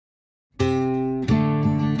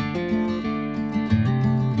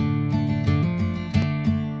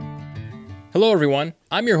Hello, everyone.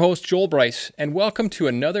 I'm your host, Joel Bryce, and welcome to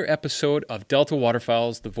another episode of Delta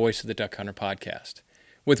Waterfowl's The Voice of the Duck Hunter podcast.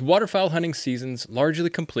 With waterfowl hunting seasons largely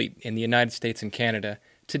complete in the United States and Canada,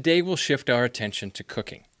 today we'll shift our attention to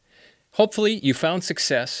cooking. Hopefully, you found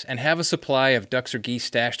success and have a supply of ducks or geese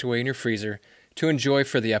stashed away in your freezer to enjoy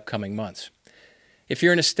for the upcoming months. If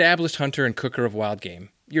you're an established hunter and cooker of wild game,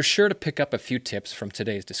 you're sure to pick up a few tips from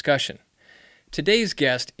today's discussion. Today's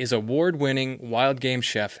guest is award-winning wild game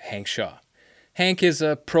chef Hank Shaw. Hank is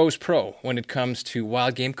a pro's pro when it comes to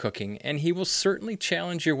wild game cooking, and he will certainly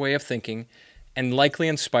challenge your way of thinking and likely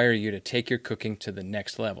inspire you to take your cooking to the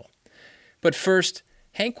next level. But first,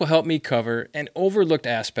 Hank will help me cover an overlooked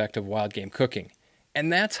aspect of wild game cooking,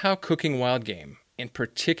 and that's how cooking wild game, and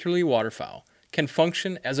particularly waterfowl, can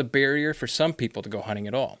function as a barrier for some people to go hunting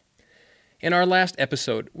at all. In our last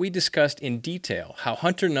episode, we discussed in detail how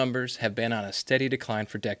hunter numbers have been on a steady decline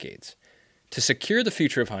for decades. To secure the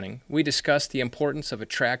future of hunting, we discussed the importance of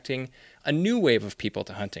attracting a new wave of people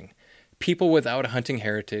to hunting, people without a hunting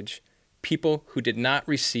heritage, people who did not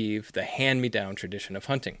receive the hand-me-down tradition of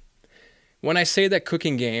hunting. When I say that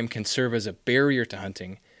cooking game can serve as a barrier to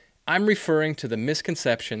hunting, I'm referring to the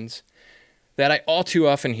misconceptions that I all too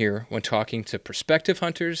often hear when talking to prospective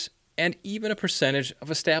hunters and even a percentage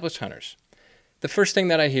of established hunters. The first thing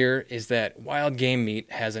that I hear is that wild game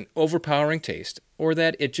meat has an overpowering taste or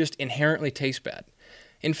that it just inherently tastes bad.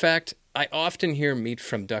 In fact, I often hear meat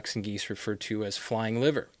from ducks and geese referred to as flying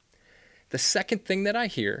liver. The second thing that I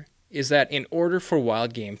hear is that in order for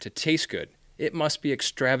wild game to taste good, it must be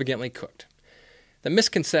extravagantly cooked. The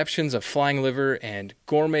misconceptions of flying liver and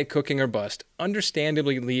gourmet cooking or bust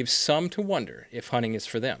understandably leave some to wonder if hunting is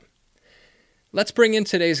for them. Let's bring in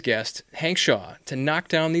today's guest, Hank Shaw, to knock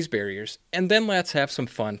down these barriers, and then let's have some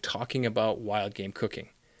fun talking about wild game cooking.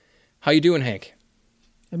 How you doing, Hank?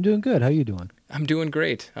 I'm doing good. How you doing? I'm doing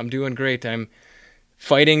great. I'm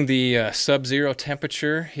fighting the sub-zero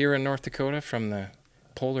temperature here in North Dakota from the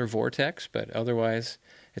polar vortex, but otherwise,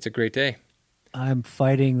 it's a great day. I'm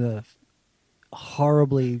fighting the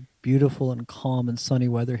horribly beautiful and calm and sunny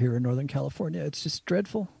weather here in Northern California. It's just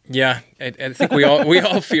dreadful. Yeah, I think we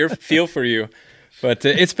all feel for you, but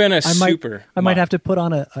it's been a super. I might have to put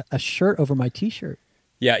on a shirt over my T-shirt.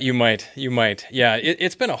 Yeah, you might. Yeah,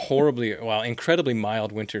 it's been a incredibly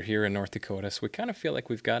mild winter here in North Dakota, so we kind of feel like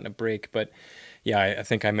we've gotten a break. But yeah, I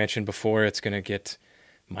think I mentioned before it's going to get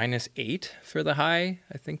 -8 for the high,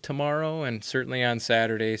 I think, tomorrow and certainly on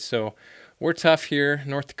Saturday. So we're tough here,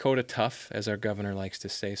 North Dakota tough, as our governor likes to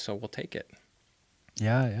say, so we'll take it.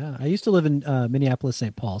 Yeah. I used to live in Minneapolis,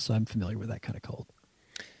 St. Paul, so I'm familiar with that kind of cold.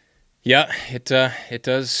 Yeah, it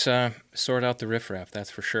does sort out the riffraff, that's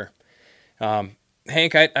for sure.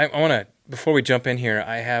 Hank, I want to, before we jump in here,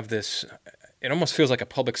 I have this, it almost feels like a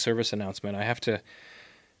public service announcement. I'm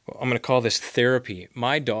going to call this therapy.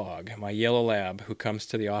 My dog, my yellow lab, who comes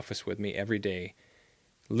to the office with me every day,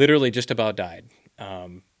 literally just about died.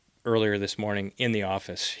 Earlier this morning in the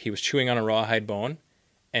office. He was chewing on a rawhide bone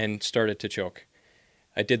and started to choke.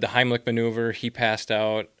 I did the Heimlich maneuver. He passed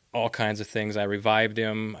out, all kinds of things. I revived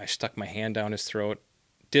him. I stuck my hand down his throat,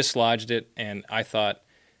 dislodged it, and I thought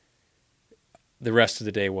the rest of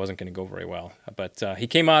the day wasn't going to go very well. But he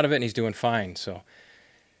came out of it, and he's doing fine. So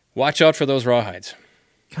watch out for those rawhides.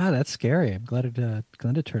 God, that's scary. I'm glad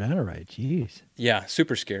it turned out all right. Jeez. Yeah,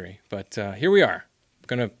 super scary. But here we are.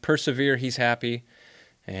 Going to persevere. He's happy.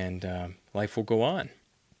 And life will go on.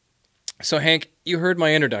 So, Hank, you heard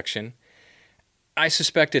my introduction. I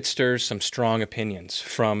suspect it stirs some strong opinions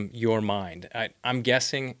from your mind. I'm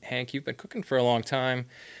guessing, Hank, you've been cooking for a long time,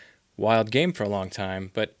 wild game for a long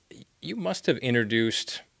time, but you must have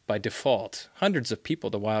introduced, by default, hundreds of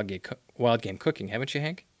people to wild game cooking, haven't you,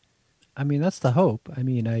 Hank? I mean, that's the hope. I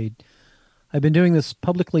mean, I've been doing this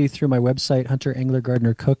publicly through my website, Hunter Angler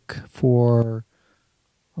Gardener Cook, for,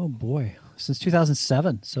 oh boy, since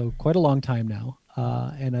 2007, so quite a long time now.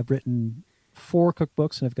 And I've written 4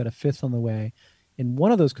 cookbooks, and I've got a 5th on the way. And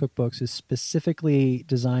one of those cookbooks is specifically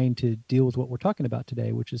designed to deal with what we're talking about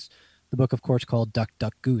today, which is the book, of course, called Duck,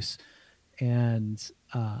 Duck, Goose. And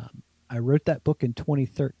I wrote that book in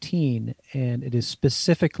 2013, and it is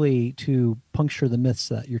specifically to puncture the myths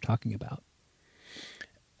that you're talking about.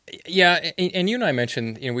 Yeah, and you and I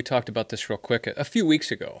mentioned, we talked about this real quick a few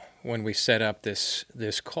weeks ago when we set up this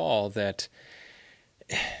call, that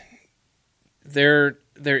there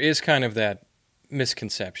is kind of that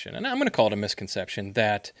misconception, and I'm going to call it a misconception,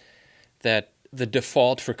 that the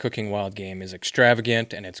default for cooking wild game is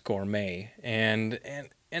extravagant and it's gourmet, and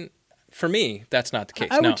for me, that's not the case.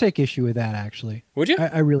 I would take issue with that, actually. Would you?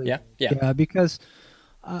 I really yeah. Yeah, because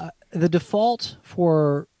the default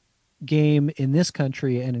for game in this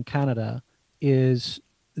country and in Canada is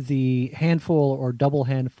the handful or double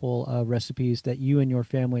handful of recipes that you and your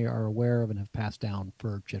family are aware of and have passed down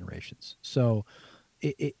for generations. So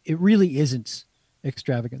it really isn't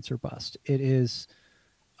extravagance or bust. It is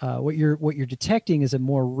what you're detecting is a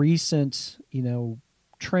more recent,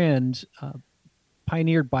 trend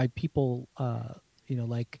pioneered by people,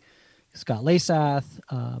 like Scott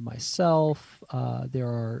Lasath, myself. There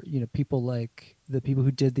are, people like the people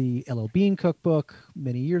who did the LL Bean cookbook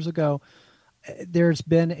many years ago. There's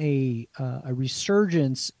been a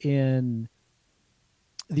resurgence in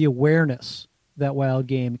the awareness that wild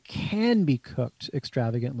game can be cooked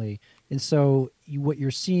extravagantly, and so what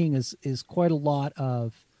you're seeing is quite a lot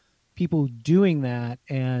of people doing that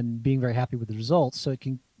and being very happy with the results. So it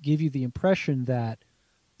can give you the impression that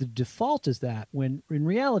the default is that, when in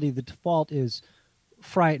reality the default is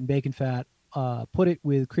fry it in bacon fat, put it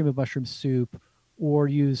with cream of mushroom soup, or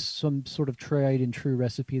use some sort of tried and true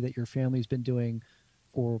recipe that your family's been doing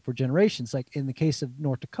for generations. Like in the case of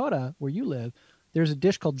North Dakota, where you live, there's a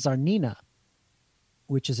dish called zarnina,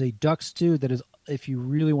 which is a duck stew that is, if you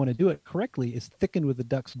really want to do it correctly, is thickened with the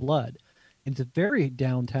duck's blood. And it's a very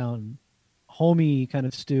downtown, homey kind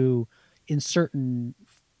of stew in certain,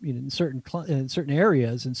 in certain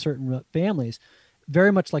areas, in certain families,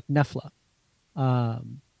 very much like nefla.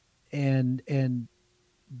 And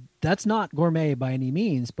that's not gourmet by any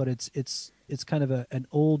means, but it's kind of an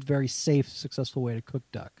old, very safe, successful way to cook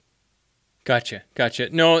duck. Gotcha.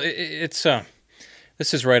 No, it's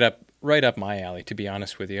this is right up my alley, to be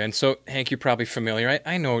honest with you. And so, Hank, you're probably familiar.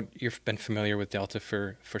 I know you've been familiar with Delta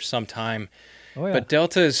for some time, Oh yeah. but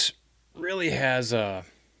Delta's really has an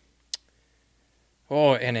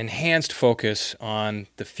enhanced focus on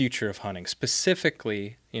the future of hunting.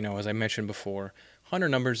 Specifically, as I mentioned before, hunter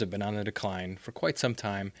numbers have been on the decline for quite some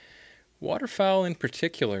time, waterfowl in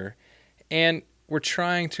particular, and we're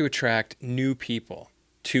trying to attract new people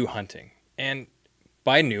to hunting. And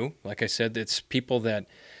by new, like I said, it's people that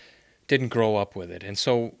didn't grow up with it. And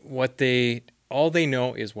so all they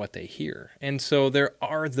know is what they hear. And so there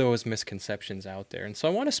are those misconceptions out there. And so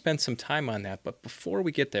I want to spend some time on that. But before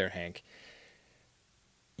we get there, Hank,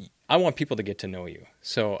 I want people to get to know you.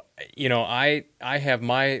 So, I have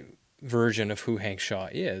my version of who Hank Shaw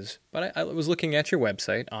is, but I was looking at your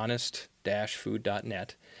website,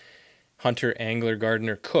 honest-food.net, hunter, angler,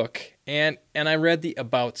 gardener, cook, and I read the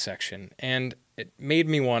About section, and it made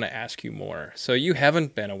me want to ask you more. So you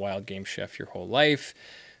haven't been a wild game chef your whole life.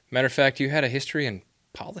 Matter of fact, you had a history in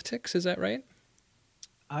politics, is that right?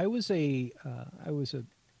 I'm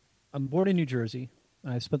born in New Jersey.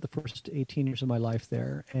 I spent the first 18 years of my life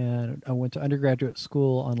there, and I went to undergraduate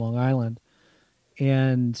school on Long Island,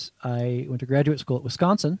 and I went to graduate school at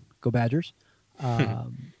Wisconsin. Go Badgers!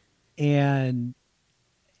 And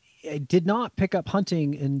I did not pick up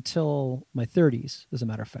hunting until my 30s, as a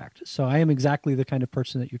matter of fact. So I am exactly the kind of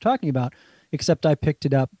person that you're talking about, except I picked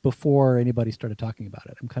it up before anybody started talking about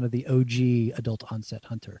it. I'm kind of the OG adult onset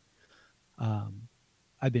hunter.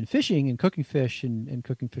 I've been fishing and cooking fish and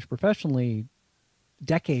cooking fish professionally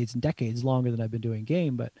decades and decades longer than I've been doing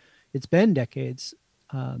game, but it's been decades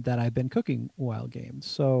that I've been cooking wild game.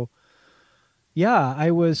 So yeah,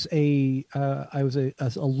 I was a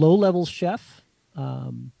low level chef,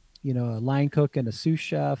 a line cook and a sous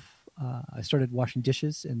chef. I started washing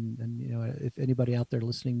dishes, and if anybody out there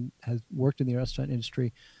listening has worked in the restaurant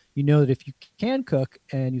industry, you know that if you can cook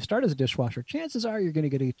and you start as a dishwasher, chances are you're going to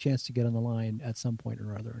get a chance to get on the line at some point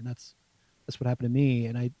or other. And that's what happened to me.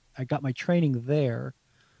 And I got my training there,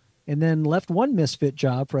 and then left one misfit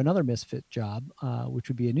job for another misfit job, which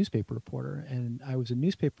would be a newspaper reporter. And I was a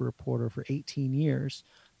newspaper reporter for 18 years,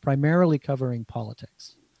 primarily covering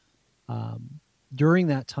politics. During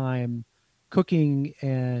that time, cooking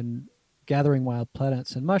and gathering wild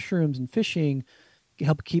plants and mushrooms and fishing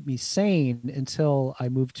helped keep me sane until I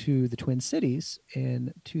moved to the Twin Cities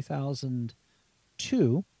in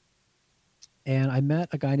 2002. And I met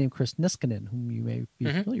a guy named Chris Niskanen, whom you may be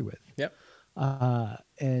familiar with. Yep.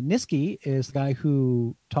 And Niski is the guy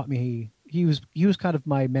who taught me. He was kind of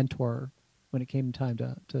my mentor when it came time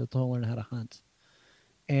to learn how to hunt.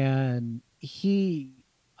 And he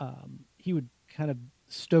would kind of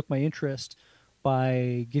stoke my interest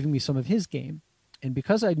by giving me some of his game. And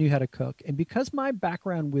because I knew how to cook, and because my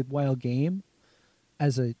background with wild game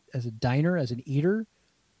as a diner, as an eater,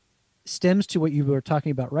 stems to what you were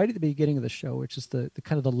talking about right at the beginning of the show, which is the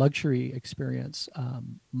kind of the luxury experience.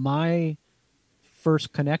 My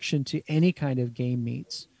first connection to any kind of game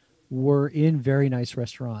meats were in very nice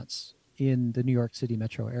restaurants in the New York City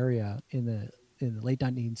metro area in the late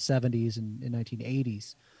 1970s and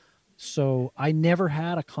 1980s. So I never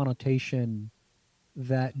had a connotation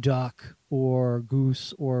that duck or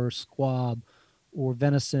goose or squab or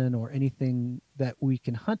venison or anything that we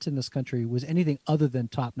can hunt in this country was anything other than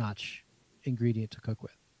top-notch ingredient to cook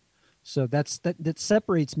with. So that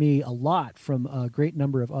separates me a lot from a great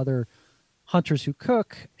number of other hunters who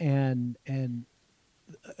cook, and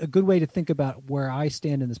a good way to think about where I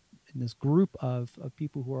stand in this group of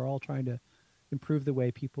people who are all trying to improve the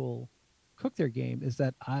way people cook their game is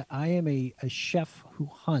that I am a chef who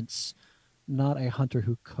hunts, not a hunter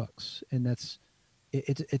who cooks, and it's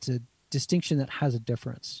a distinction that has a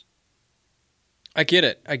difference. I get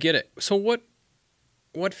it. So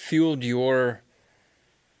what fueled your?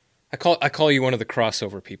 I call you one of the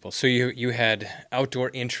crossover people. So you had outdoor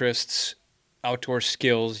interests, outdoor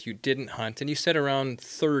skills. You didn't hunt, and you said around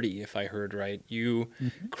 30, if I heard right. You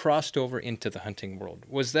crossed over into the hunting world.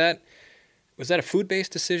 Was that a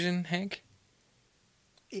food-based decision, Hank?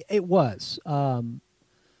 It was.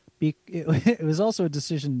 It was also a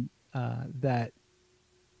decision that,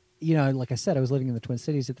 like I said, I was living in the Twin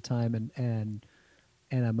Cities at the time, and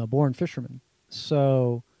I'm a born fisherman.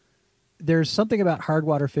 So there's something about hard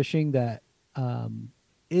water fishing that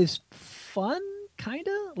is fun, kind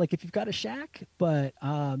of, like if you've got a shack, but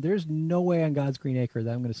there's no way on God's green acre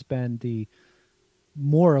that I'm going to spend the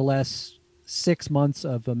more or less 6 months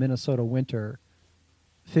of a Minnesota winter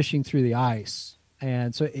fishing through the ice.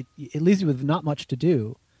 And so it leaves you with not much to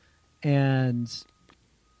do. And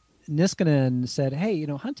Niskanen said, hey,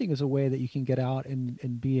 hunting is a way that you can get out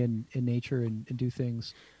and be in nature and do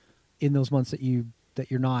things in those months that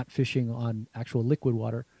you're not fishing on actual liquid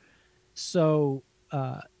water. So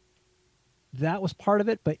that was part of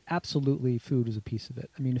it, but absolutely food was a piece of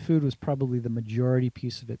it. I mean, food was probably the majority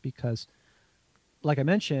piece of it because, like I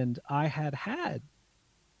mentioned, I had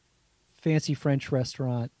fancy French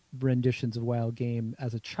restaurant renditions of wild game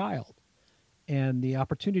as a child, and the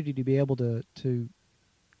opportunity to be able to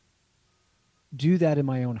do that in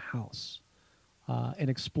my own house and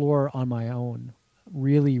explore on my own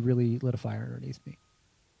really, really lit a fire underneath me.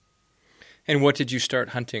 And what did you start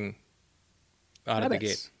hunting out of the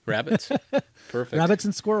gate? Rabbits. Perfect. Rabbits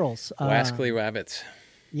and squirrels. Wascally rabbits.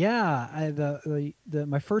 Yeah,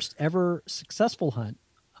 my first ever successful hunt.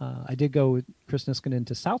 I did go with Chris Niskanen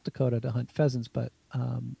to South Dakota to hunt pheasants, but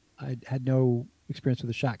I had no experience with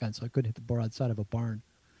a shotgun, so I couldn't hit the broadside of a barn.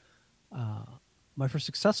 My first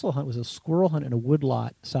successful hunt was a squirrel hunt in a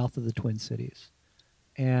woodlot south of the Twin Cities.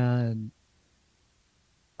 And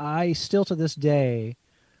I still to this day,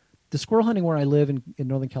 the squirrel hunting where I live in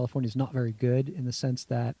Northern California is not very good in the sense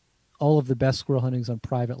that all of the best squirrel hunting is on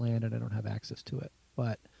private land and I don't have access to it.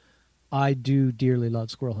 But I do dearly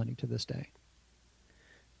love squirrel hunting to this day.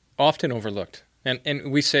 Often overlooked.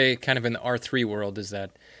 And we say kind of in the R3 world is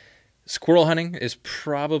that squirrel hunting is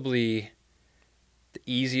probably the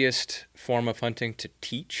easiest form of hunting to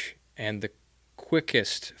teach and the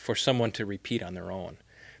quickest for someone to repeat on their own.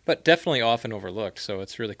 But definitely often overlooked. So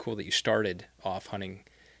it's really cool that you started off hunting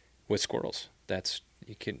with squirrels. I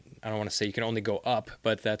don't want to say you can only go up,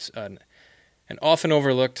 but that's an often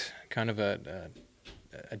overlooked kind of a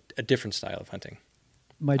different style of hunting.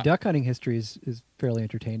 My duck hunting history is fairly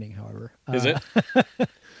entertaining, however. Is it?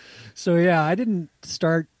 So yeah, I didn't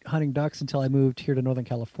start hunting ducks until I moved here to Northern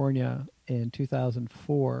California in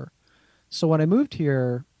 2004. So when I moved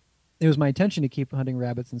here, it was my intention to keep hunting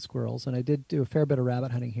rabbits and squirrels, and I did do a fair bit of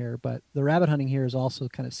rabbit hunting here, but the rabbit hunting here is also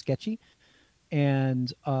kind of sketchy.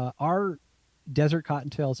 And our desert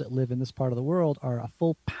cottontails that live in this part of the world are a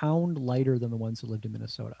full pound lighter than the ones that lived in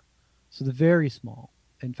Minnesota. So they're very small.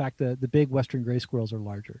 In fact, the big western gray squirrels are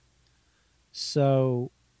larger.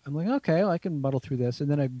 So I'm like, okay, well, I can muddle through this. And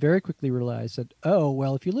then I very quickly realized that, oh,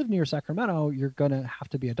 well, if you live near Sacramento, you're going to have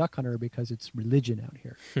to be a duck hunter because it's religion out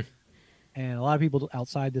here. And a lot of people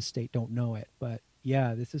outside this state don't know it. But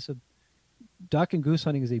yeah, duck and goose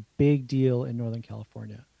hunting is a big deal in Northern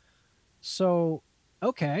California. So,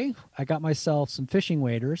 okay, I got myself some fishing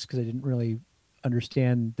waders because I didn't really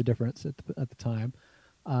understand the difference at the time.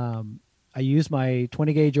 I used my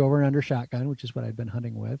 20 gauge over and under shotgun, which is what I'd been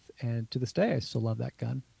hunting with. And to this day, I still love that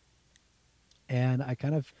gun. And I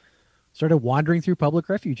kind of started wandering through public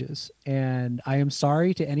refuges. And I am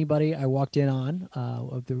sorry to anybody I walked in on,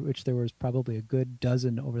 which there was probably a good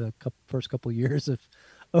dozen over the first couple of years of,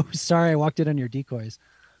 oh, sorry, I walked in on your decoys.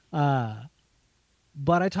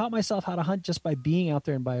 But I taught myself how to hunt just by being out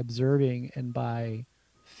there and by observing and by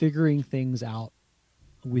figuring things out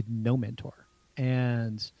with no mentor.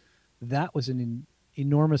 And that was an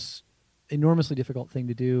enormously difficult thing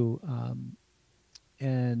to do.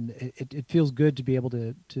 And it feels good to be able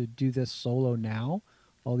to do this solo now,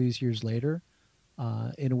 all these years later.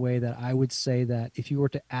 in a way that I would say that if you were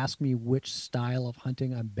to ask me which style of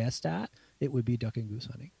hunting I'm best at, it would be duck and goose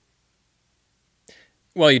hunting.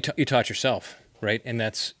 Well, you taught yourself, right? And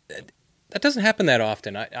that doesn't happen that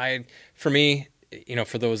often. For me,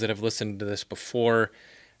 for those that have listened to this before,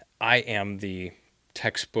 I am the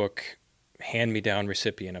textbook hand-me-down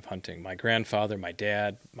recipient of hunting. My grandfather, my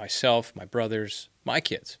dad, myself, my brothers, my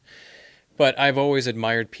kids. But I've always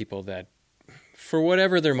admired people that, for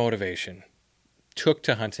whatever their motivation, took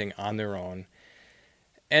to hunting on their own.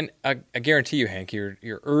 And I guarantee you, Hank, your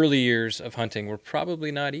early years of hunting were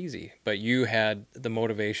probably not easy, but you had the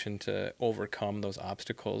motivation to overcome those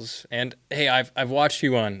obstacles. And hey, I've watched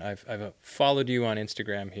you I've followed you on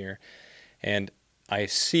Instagram here, and I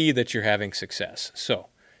see that you're having success. So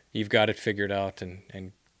you've got it figured out,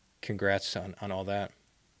 and congrats on all that.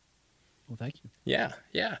 Well, thank you.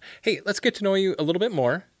 Yeah. Hey, let's get to know you a little bit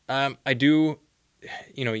more.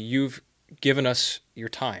 You've given us your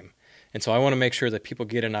time. And so I want to make sure that people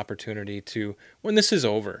get an opportunity to, when this is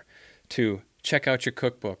over, to check out your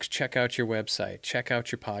cookbooks, check out your website, check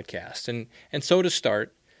out your podcast. And so to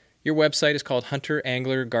start, your website is called Hunter,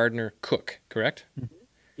 Angler, Gardener, Cook, correct? Mm-hmm.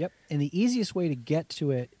 Yep. And the easiest way to get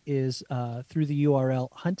to it is through the URL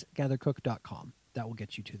huntgathercook.com. That will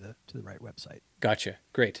get you to the right website. Gotcha.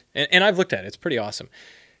 Great. And I've looked at it. It's pretty awesome.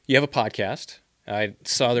 You have a podcast. I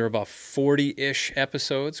saw there were about 40-ish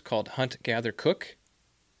episodes called Hunt, Gather, Cook.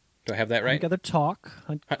 Do I have that right? Hunt Gather Talk.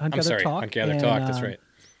 Hunt Gather Talk. That's right.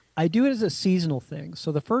 I do it as a seasonal thing.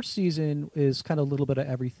 So the first season is kind of a little bit of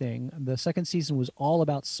everything. The second season was all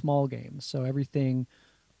about small games. So everything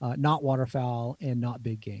not waterfowl and not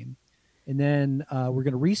big game. And then we're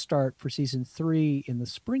going to restart for season 3 in the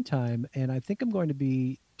springtime. And I think I'm going to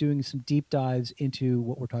be doing some deep dives into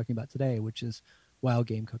what we're talking about today, which is wild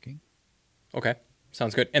game cooking. Okay.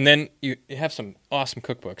 Sounds good. And then you have some awesome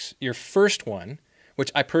cookbooks. Your first one,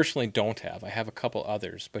 which I personally don't have. I have a couple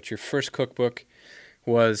others, but your first cookbook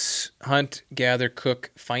was Hunt, Gather,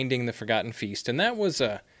 Cook, Finding the Forgotten Feast, and that was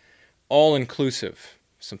all-inclusive.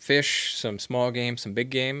 Some fish, some small game, some big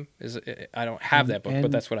game. I don't have that book,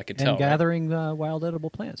 but that's what I could tell. And gathering wild edible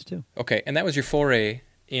plants, too. Okay, and that was your foray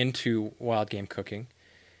into wild game cooking.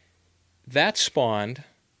 That spawned,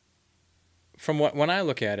 from when I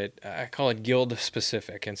look at it, I call it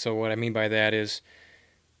guild-specific, and so what I mean by that is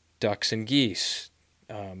ducks and geese,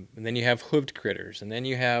 and then you have hooved critters, and then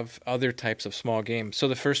you have other types of small game. So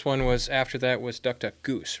the first one was, after that, was Duck, Duck,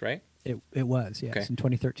 Goose, right? It was, yes, okay. In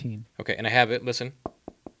 2013. Okay, and I have it. Listen.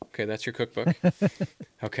 Okay, that's your cookbook.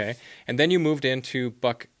 Okay, and then you moved into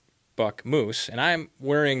Buck, Buck, Moose, and I'm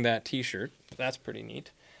wearing that T-shirt. That's pretty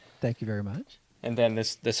neat. Thank you very much. And then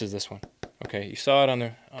this is this one. Okay, you saw it on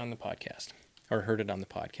the podcast, or heard it on the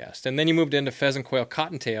podcast. And then you moved into Pheasant, Quail,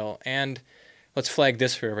 Cottontail, and let's flag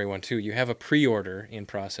this for everyone, too. You have a pre-order in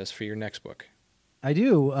process for your next book. I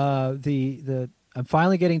do. I'm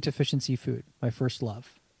finally getting to fish and seafood, my first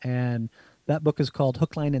love. And that book is called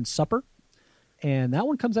Hook, Line, and Supper. And that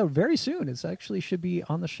one comes out very soon. It actually should be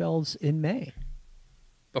on the shelves in May.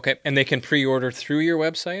 Okay. And they can pre-order through your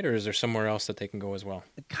website, or is there somewhere else that they can go as well?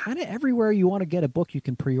 Kind of everywhere you want to get a book, you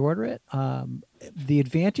can pre-order it. The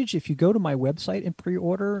advantage, if you go to my website and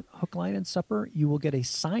pre-order Hook, Line, and Supper, you will get a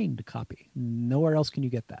signed copy. Nowhere else can you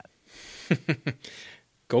get that.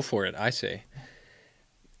 Go for it, I say.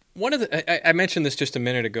 I mentioned this just a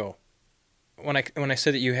minute ago. When I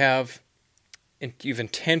said that you've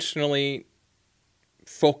intentionally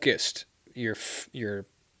focused your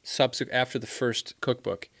subsequent, after the first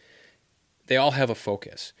cookbook, they all have a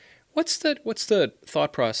focus. What's the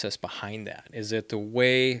thought process behind that? Is it the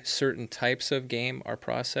way certain types of game are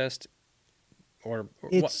processed, or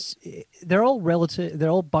they're all relative? They're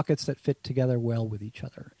all buckets that fit together well with each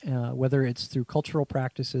other, whether it's through cultural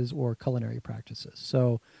practices or culinary practices.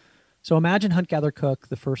 So imagine Hunt, Gather, Cook,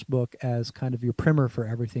 the first book, as kind of your primer for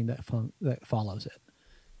everything that follows it.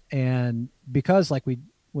 And because, like we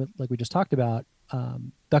just talked about,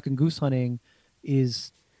 duck and goose hunting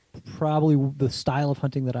is probably the style of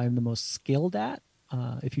hunting that I'm the most skilled at,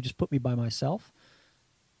 if you just put me by myself.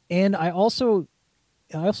 And I also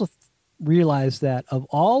realized that of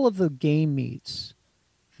all of the game meats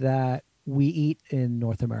that we eat in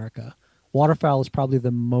North America, waterfowl is probably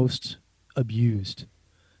the most abused.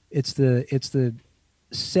 It's the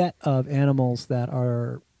set of animals that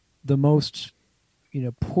are the most,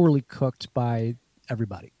 poorly cooked by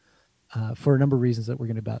everybody, for a number of reasons that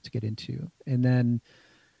we're about to get into. And then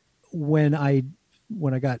when I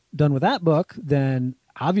got done with that book, then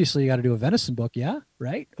obviously you got to do a venison book. Yeah,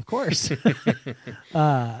 right. Of course.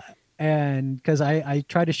 And because I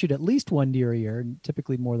try to shoot at least one deer a year, and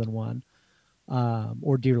typically more than one,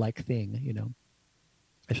 or deer-like thing,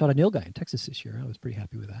 I shot a nilgai in Texas this year. I was pretty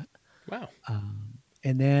happy with that. Wow.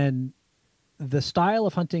 And then the style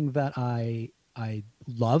of hunting that I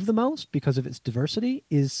love the most because of its diversity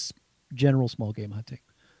is general small game hunting,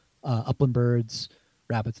 upland birds,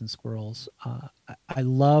 rabbits, and squirrels. I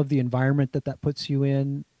love the environment that puts you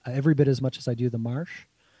in every bit as much as I do the marsh,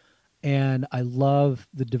 and I love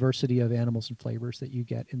the diversity of animals and flavors that you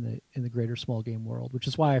get in the greater small game world, which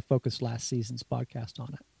is why I focused last season's podcast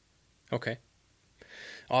on it. Okay.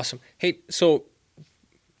 Awesome. Hey, so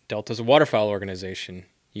Delta's a waterfowl organization.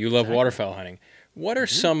 You love waterfowl hunting. What are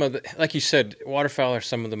some of the, like you said, waterfowl are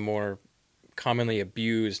some of the more commonly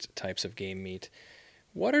abused types of game meat.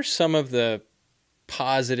 What are some of the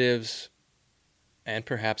positives and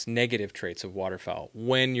perhaps negative traits of waterfowl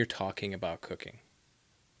when you're talking about cooking?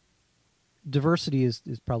 Diversity is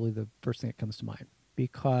probably the first thing that comes to mind,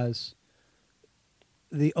 because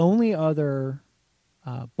the only other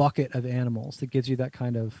bucket of animals that gives you that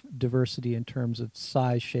kind of diversity in terms of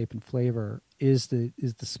size, shape, and flavor is the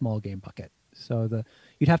small game bucket. So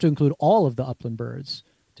you'd have to include all of the upland birds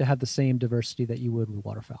to have the same diversity that you would with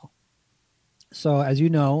waterfowl. So as you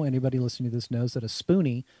know, anybody listening to this knows that a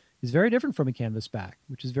spoonie is very different from a canvasback,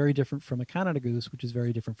 which is very different from a Canada goose, which is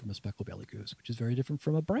very different from a specklebelly goose, which is very different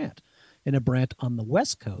from a brant. And a brant on the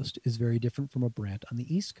West Coast is very different from a brant on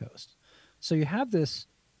the East Coast. So you have this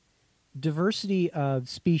diversity of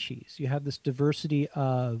species, you have this diversity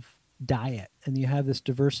of diet, and you have this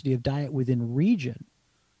diversity of diet within region.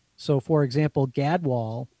 So, for example,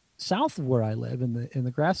 gadwall south of where I live in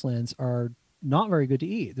the grasslands are not very good to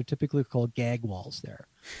eat. They're typically called gagwalls there,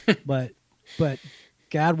 but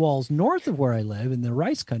gadwalls north of where I live in the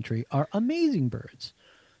rice country are amazing birds.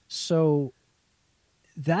 So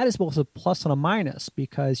that is both a plus and a minus,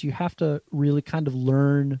 because you have to really kind of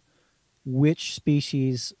learn which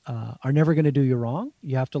species are never going to do you wrong.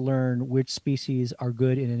 You have to learn which species are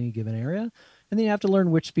good in any given area. And then you have to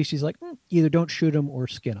learn which species, like, either don't shoot them or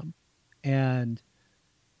skin them. And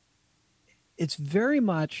it's very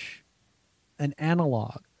much an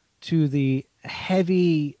analog to the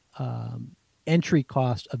heavy entry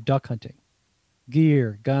cost of duck hunting.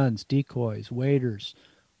 Gear, guns, decoys, waders,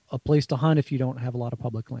 a place to hunt if you don't have a lot of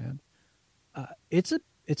public land. It's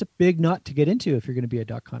a big nut to get into if you're going to be a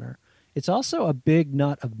duck hunter. It's also a big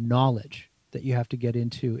nut of knowledge that you have to get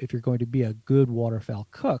into if you're going to be a good waterfowl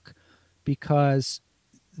cook, because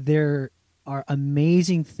there are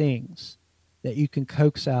amazing things that you can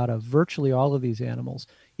coax out of virtually all of these animals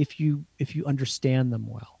if you understand them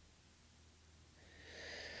well.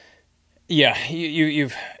 Yeah,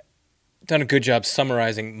 you've done a good job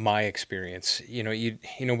summarizing my experience.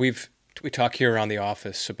 We talk here around the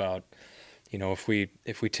office about, if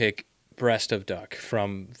we take breast of duck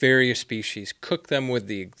from various species, cook them with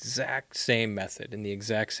the exact same method in the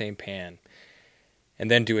exact same pan,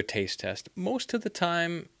 and then do a taste test. Most of the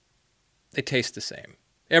time, they taste the same.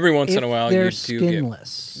 Every once in a while, you do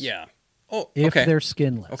skinless. Yeah. Oh, okay. If they're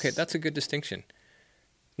skinless. Okay, that's a good distinction.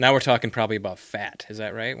 Now we're talking probably about fat. Is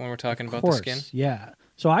that right, when we're talking about the skin? Yeah.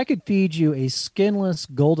 So I could feed you a skinless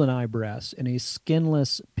goldeneye breast and a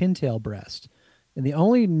skinless pintail breast, and the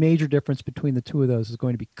only major difference between the two of those is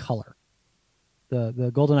going to be color.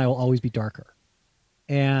 The goldeneye will always be darker.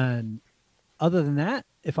 And other than that,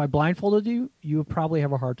 if I blindfolded you, you would probably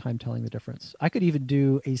have a hard time telling the difference. I could even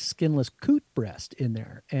do a skinless coot breast in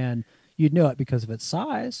there, and you'd know it because of its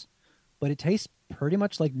size, but it tastes pretty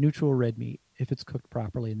much like neutral red meat if it's cooked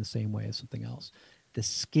properly in the same way as something else. The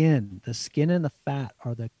skin and the fat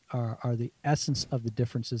are the essence of the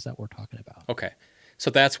differences that we're talking about. Okay.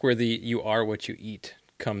 So that's where the you are what you eat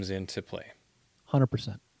comes into play.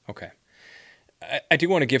 100%. Okay. I do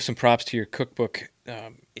want to give some props to your cookbook,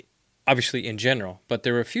 obviously in general, but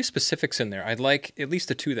there were a few specifics in there. I'd like, at least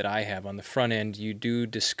the two that I have on the front end, you do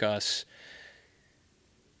discuss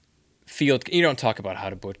field. You don't talk about how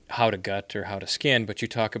to gut or how to skin, but you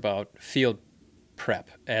talk about field prep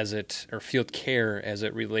or field care as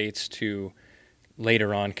it relates to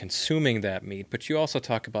later on consuming that meat. But you also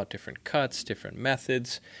talk about different cuts, different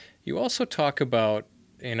methods. You also talk about,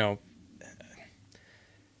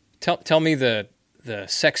 Tell me the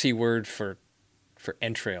sexy word for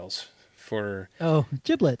entrails, for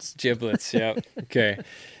giblets. Giblets, yeah. Okay.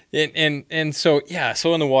 And so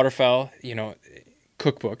in the waterfowl,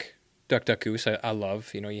 cookbook, Duck Duck Goose, I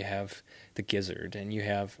love, you have the gizzard, and you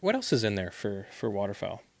have, what else is in there for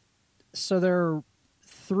waterfowl? So there are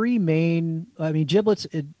three main, giblets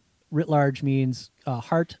writ large means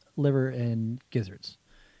heart, liver, and gizzards.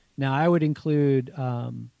 Now I would include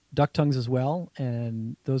duck tongues as well,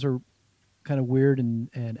 and those are kind of weird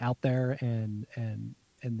and out there, and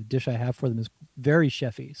the dish I have for them is very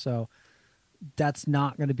chefy. So that's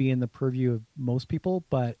not going to be in the purview of most people,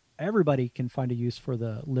 but everybody can find a use for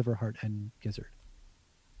the liver, heart, and gizzard.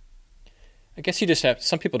 I guess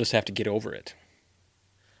some people just have to get over it.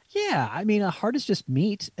 Yeah, I mean, a heart is just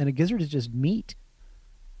meat, and a gizzard is just meat.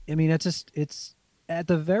 I mean, it's at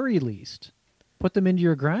the very least, put them into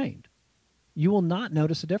your grind. You will not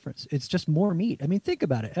notice a difference. It's just more meat. I mean, think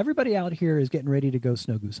about it. Everybody out here is getting ready to go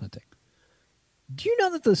snow goose hunting. Do you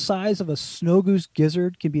know that the size of a snow goose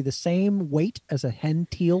gizzard can be the same weight as a hen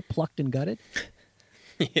teal plucked and gutted?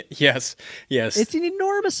 Yes, yes. It's an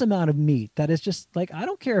enormous amount of meat that is just like, I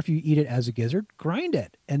don't care if you eat it as a gizzard, grind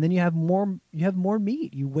it, and then you have more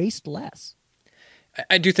meat. You waste less.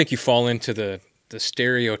 I do think you fall into the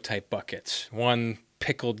stereotype buckets. One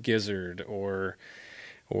pickled gizzard or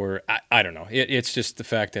I don't know. It's just the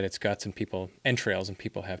fact that it's guts and entrails and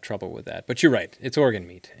people have trouble with that. But you're right. It's organ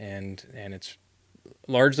meat and it's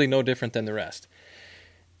largely no different than the rest.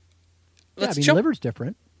 Liver's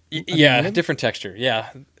different. Different texture. Yeah,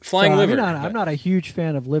 flying liver. I'm not a huge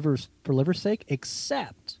fan of livers for liver's sake,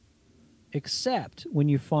 except when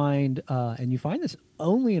you find and you find this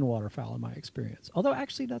only in waterfowl, in my experience. Although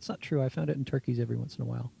actually that's not true. I found it in turkeys every once in a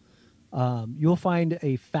while. You'll find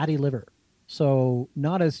a fatty liver, so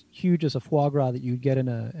not as huge as a foie gras that you'd get in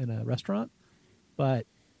a restaurant, but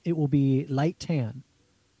it will be light tan.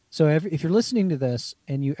 So if you're listening to this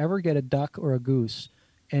and you ever get a duck or a goose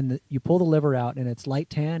and you pull the liver out and it's light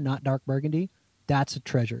tan, not dark burgundy, that's a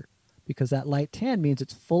treasure, because that light tan means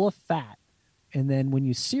it's full of fat. And then when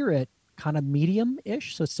you sear it, kind of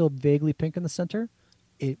medium-ish, so it's still vaguely pink in the center,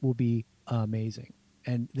 it will be amazing.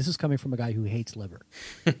 And this is coming from a guy who hates liver.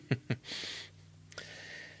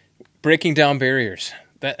 Breaking down barriers.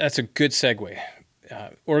 That's a good segue.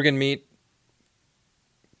 Organ meat,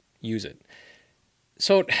 use it.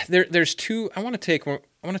 So there's two. I want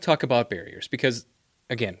to talk about barriers because,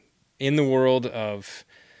 again, in the world of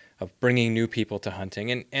bringing new people to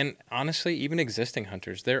hunting, and honestly, even existing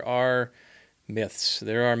hunters, there are myths,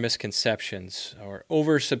 there are misconceptions, or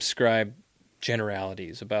oversubscribed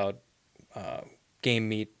generalities about game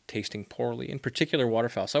meat tasting poorly, in particular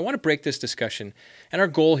waterfowl. So I want to break this discussion, and our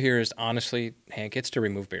goal here is, honestly, Hank, it's to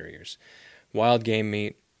remove barriers. Wild game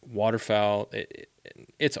meat, waterfowl,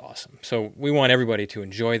 it's awesome. So we want everybody to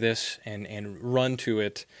enjoy this and run to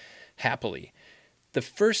it happily. The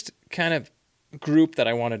first kind of group that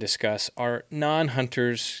I want to discuss are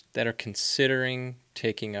non-hunters that are considering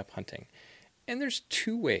taking up hunting. And there's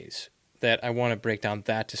two ways that I want to break down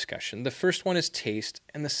that discussion. The first one is taste,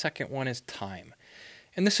 and the second one is time.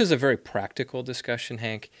 And this is a very practical discussion,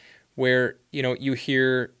 Hank, where, you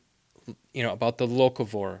hear, about the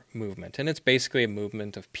locavore movement. And it's basically a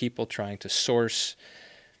movement of people trying to source,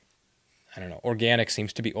 I don't know, organic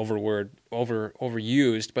seems to be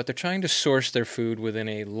overused, but they're trying to source their food within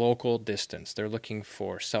a local distance. They're looking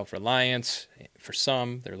for self-reliance for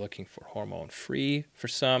some. They're looking for hormone-free for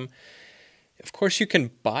some. Of course, you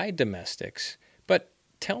can buy domestics, but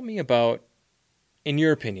tell me about, in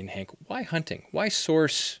your opinion, Hank, why hunting? Why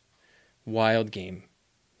source wild game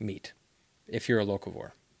meat if you're a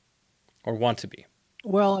locavore or want to be?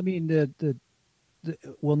 Well, I mean,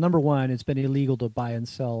 well, number one, it's been illegal to buy and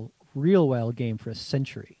sell real wild game for a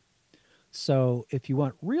century. So if you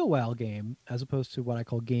want real wild game, as opposed to what I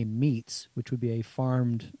call game meats, which would be a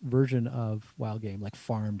farmed version of wild game, like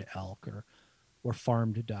farmed elk or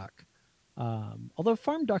farmed duck. Although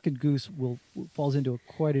farmed duck and goose falls into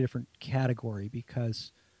quite a different category,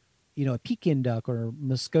 because, a Pekin duck or a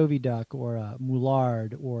Muscovy duck or a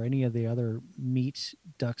Moulard or any of the other meat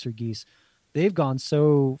ducks or geese, they've gone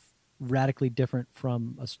so radically different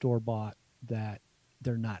from a store-bought that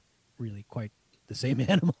they're not really quite the same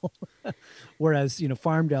animal. Whereas,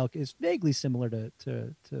 farmed elk is vaguely similar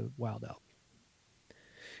to wild elk.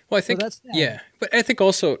 Well, I think, so that's, yeah. But I think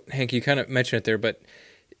also, Hank, you kind of mentioned it there, but,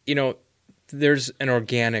 there's an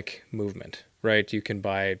organic movement, right? You can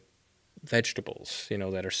buy vegetables,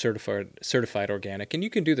 that are certified organic, and you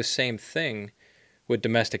can do the same thing with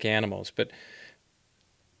domestic animals. But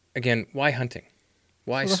again, why hunting?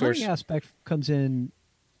 Why the source? Hunting aspect comes in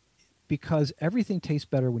because everything tastes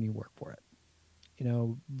better when you work for it.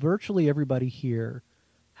 Virtually everybody here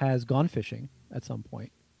has gone fishing at some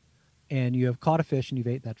point, and you have caught a fish and you've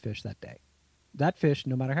ate that fish that day. That fish,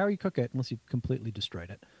 no matter how you cook it, unless you've completely destroyed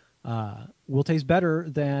it, will taste better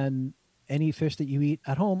than any fish that you eat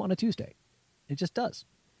at home on a Tuesday. It just does.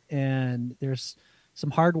 And there's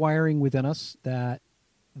some hard wiring within us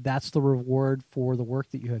that's the reward for the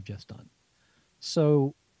work that you have just done.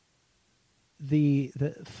 So the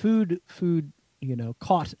food,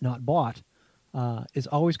 caught, not bought, is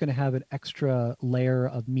always going to have an extra layer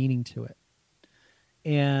of meaning to it.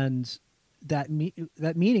 And that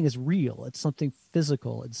meaning is real. It's something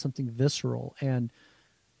physical. It's something visceral. And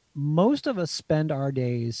most of us spend our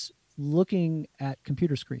days looking at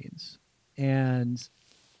computer screens, and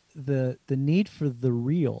the need for the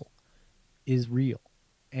real is real.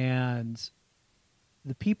 And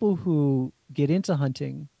the people who get into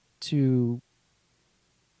hunting to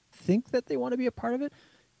think that they want to be a part of it,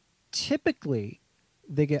 typically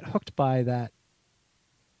they get hooked by that,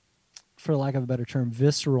 for lack of a better term,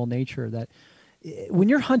 visceral nature. That when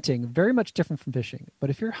you're hunting, very much different from fishing, but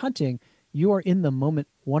if you're hunting, you are in the moment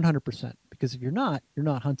 100%, because if you're not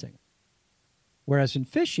hunting. Whereas in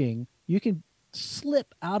fishing, you can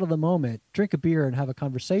slip out of the moment, drink a beer and have a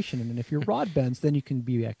conversation, and if your rod bends, then you can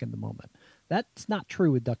be back in the moment. That's not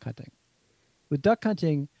true with duck hunting. With duck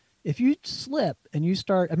hunting, if you slip and you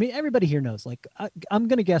start, I mean, everybody here knows, like, I'm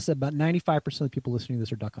going to guess that about 95% of the people listening to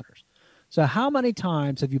this are duck hunters. So how many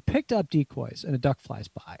times have you picked up decoys and a duck flies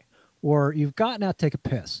by? Or you've gotten out to take a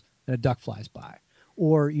piss and a duck flies by?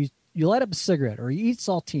 Or you light up a cigarette, or you eat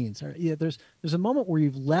saltines? Or, there's a moment where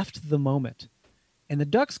you've left the moment. And the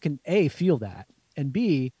ducks can, A, feel that, and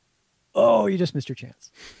B, oh, you just missed your chance.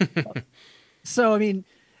 So, I mean,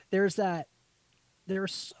 there's that. There are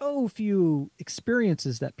so few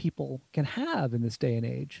experiences that people can have in this day and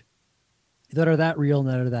age that are that real and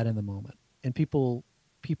that are that in the moment. And people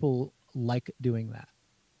like doing that.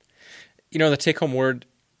 You know, the take-home word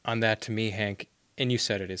on that to me, Hank, and you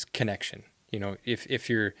said it, is connection. You know, if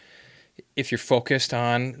you're focused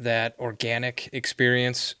on that organic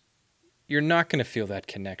experience, you're not going to feel that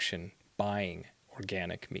connection buying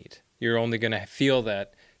organic meat. You're only going to feel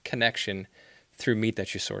that connection through meat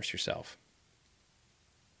that you source yourself.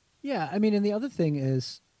 Yeah, I mean, and the other thing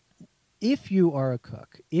is, if you are a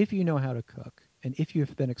cook, if you know how to cook, and if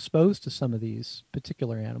you've been exposed to some of these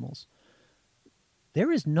particular animals,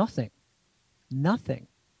 there is nothing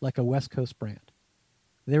like a West Coast brand.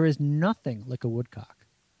 There is nothing like a woodcock.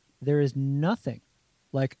 There is nothing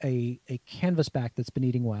like a canvasback that's been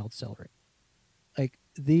eating wild celery. Like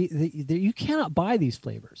you cannot buy these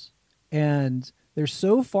flavors, and they're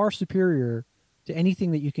so far superior to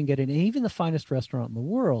anything that you can get in even the finest restaurant in the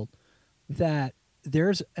world, that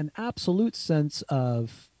there's an absolute sense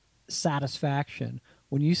of satisfaction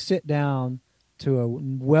when you sit down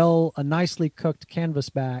to a nicely cooked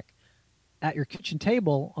canvasback at your kitchen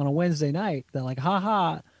table on a Wednesday night. That, like,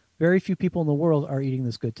 haha, very few people in the world are eating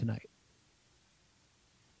this good tonight.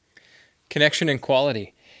 Connection and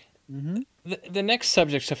quality. Mm-hmm. The next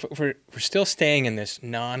subject, so we're still staying in this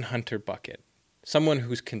non-hunter bucket, someone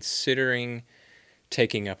who's considering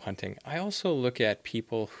taking up hunting. I also look at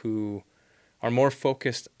people who are more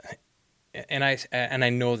focused, and I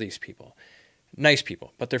know these people, nice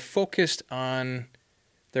people, but they're focused on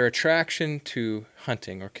their attraction to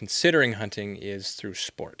hunting or considering hunting is through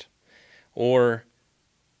sport or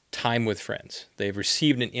time with friends. They've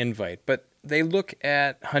received an invite, but they look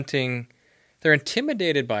at hunting, they're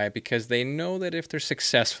intimidated by it because they know that if they're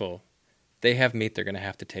successful, they have meat they're going to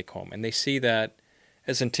have to take home. And they see that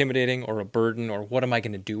as intimidating or a burden, or what am I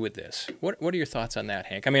going to do with this? What are your thoughts on that,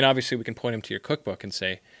 Hank? I mean, obviously we can point them to your cookbook and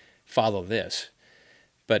say, follow this.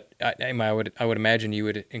 But I would imagine you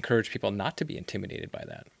would encourage people not to be intimidated by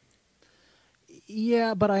that.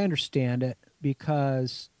 Yeah, but I understand it,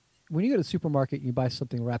 because when you go to the supermarket and you buy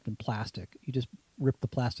something wrapped in plastic, you just rip the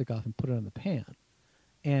plastic off and put it in the pan.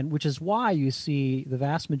 And which is why you see the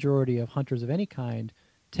vast majority of hunters of any kind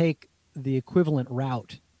take the equivalent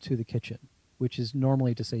route to the kitchen, which is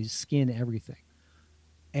normally to say skin everything.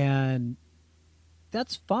 And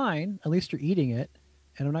that's fine. At least you're eating it.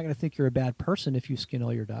 And I'm not going to think you're a bad person if you skin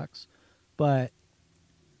all your ducks. But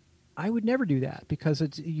I would never do that,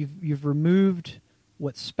 because you've removed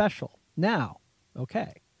what's special. Now,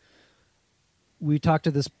 okay, we talked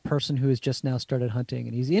to this person who has just now started hunting,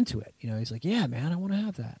 and he's into it. You know, he's like, yeah, man, I want to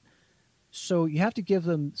have that. So you have to give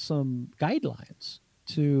them some guidelines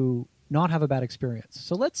to not have a bad experience.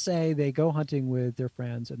 So let's say they go hunting with their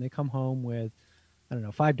friends and they come home with, I don't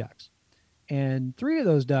know, 5 ducks. And 3 of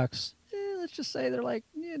those ducks, let's just say they're like,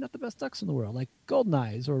 not the best ducks in the world, like golden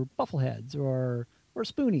eyes or buffleheads or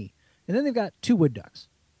spoony. And then they've got 2 wood ducks.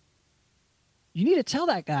 You need to tell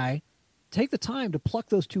that guy, take the time to pluck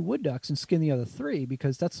those 2 wood ducks and skin the other 3,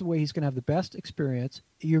 because that's the way he's going to have the best experience.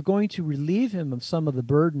 You're going to relieve him of some of the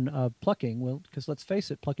burden of plucking. Well, because let's face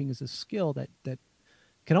it, plucking is a skill that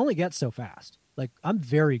can only get so fast. Like, I'm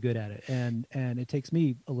very good at it, and it takes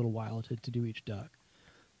me a little while to do each duck.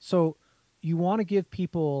 So you want to give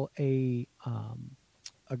people a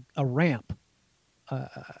ramp,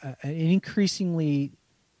 an increasingly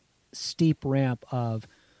steep ramp of,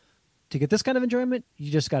 to get this kind of enjoyment, you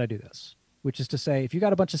just got to do this. which is to say, if you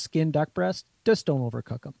got a bunch of skinned duck breasts, just don't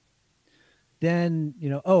overcook them. Then,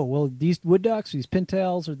 oh, well, these wood ducks, these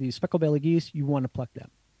pintails, or these specklebelly geese, you want to pluck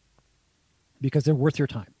them because they're worth your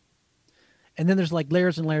time. And then there's like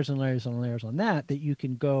layers and layers and layers and layers on that you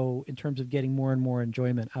can go in terms of getting more and more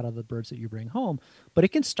enjoyment out of the birds that you bring home. But it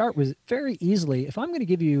can start with very easily. If I'm going to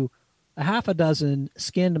give you a half a dozen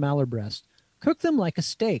skinned mallard breasts, cook them like a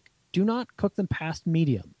steak. Do not cook them past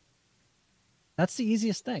medium. That's the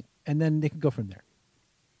easiest thing. And then they can go from there.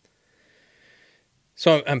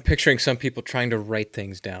 So I'm picturing some people trying to write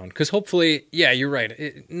things down because hopefully, yeah, you're right.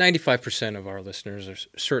 95% of our listeners are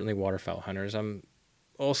certainly waterfowl hunters. I'm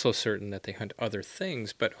also certain that they hunt other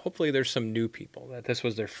things, but hopefully there's some new people that this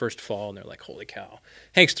was their first fall and they're like, holy cow,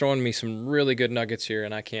 Hank's throwing me some really good nuggets here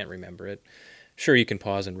and I can't remember it. Sure, you can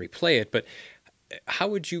pause and replay it, but how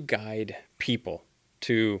would you guide people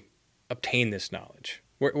to obtain this knowledge?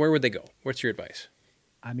 Where would they go? What's your advice?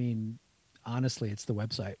 I mean, honestly, it's the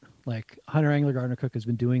website. Like Hunter Angler Gardener Cook has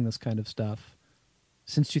been doing this kind of stuff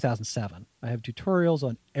since 2007. I have tutorials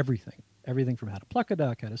on everything from how to pluck a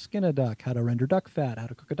duck, how to skin a duck, how to render duck fat, how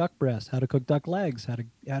to cook a duck breast, how to cook duck legs, how to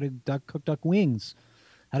cook duck wings,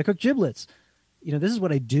 how to cook giblets. This is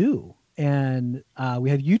what I do. And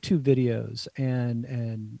we have YouTube videos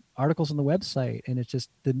and articles on the website. And it's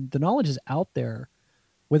just the knowledge is out there,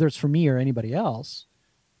 whether it's for me or anybody else.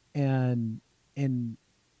 And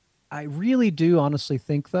I really do honestly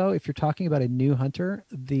think, though, if you're talking about a new hunter,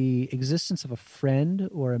 the existence of a friend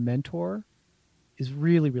or a mentor is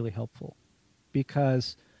really, really helpful,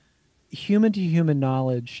 because human to human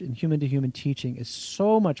knowledge and human to human teaching is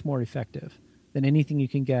so much more effective than anything you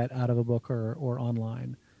can get out of a book or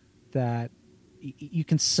online, that you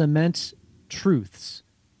can cement truths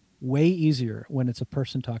way easier when it's a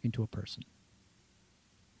person talking to a person.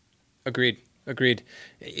 Agreed.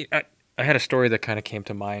 I had a story that kind of came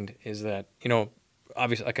to mind is that,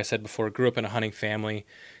 obviously, like I said before, grew up in a hunting family,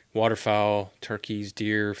 waterfowl, turkeys,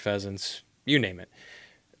 deer, pheasants, you name it.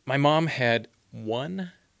 My mom had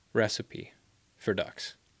one recipe for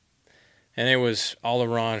ducks, and it was all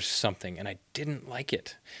orange something, and I didn't like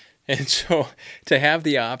it. And so to have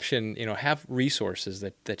the option, have resources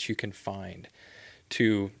that you can find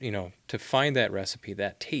to find that recipe,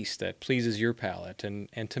 that taste that pleases your palate,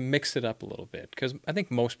 and to mix it up a little bit. Because I think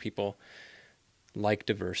most people like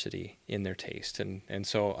diversity in their taste. And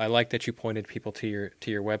so I like that you pointed people to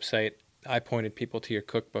your website. I pointed people to your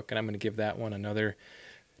cookbook, and I'm going to give that one another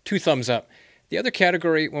 2 thumbs up. The other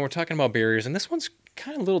category, when we're talking about barriers, and this one's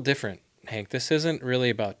kind of a little different, Hank. This isn't really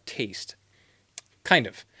about taste. Kind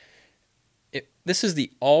of. This is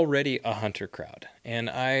the already a hunter crowd, and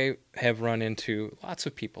I have run into lots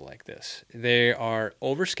of people like this. They are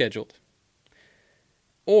overscheduled,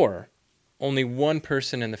 or only one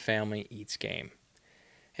person in the family eats game.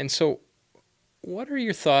 And so what are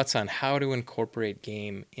your thoughts on how to incorporate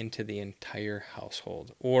game into the entire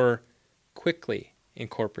household, or quickly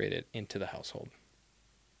incorporate it into the household?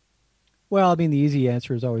 Well, I mean, the easy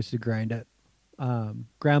answer is always to grind it.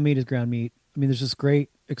 Ground meat is ground meat. I mean, there's this great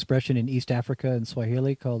expression in East Africa in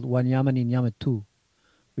Swahili called wanyama ni nyama tu,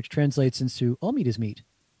 which translates into all meat is meat.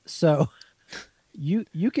 So you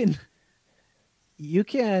can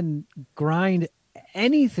grind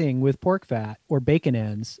anything with pork fat or bacon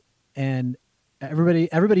ends, and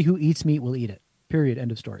everybody who eats meat will eat it. Period.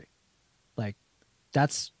 End of story. Like,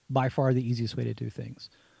 that's by far the easiest way to do things.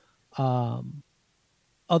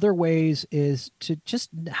 Other ways is to just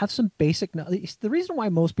have some basic knowledge. The reason why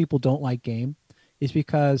most people don't like game is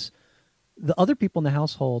because the other people in the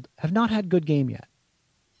household have not had good game yet.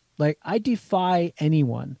 Like, I defy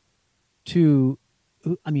anyone who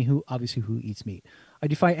eats meat. I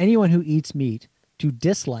defy anyone who eats meat to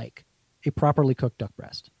dislike a properly cooked duck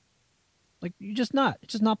breast. Like, it's just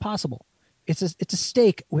not possible. It's a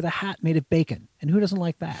steak with a hat made of bacon, and who doesn't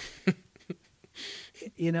like that?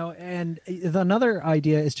 And another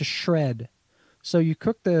idea is to shred. So you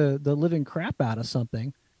cook the living crap out of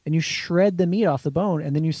something, and you shred the meat off the bone,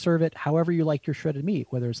 and then you serve it however you like your shredded meat,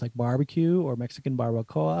 whether it's like barbecue or Mexican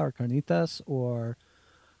barbacoa or carnitas or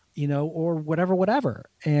whatever.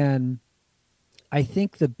 And I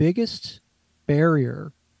think the biggest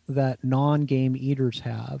barrier that non-game eaters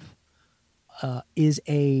have is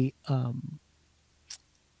a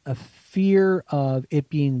fear of it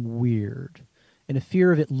being weird, and a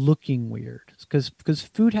fear of it looking weird, because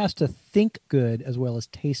food has to think good as well as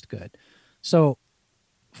taste good. So,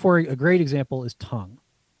 for a great example is tongue,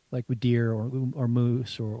 like with deer or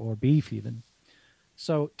moose or beef even.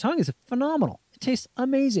 So tongue is phenomenal. It tastes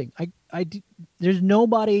amazing. There's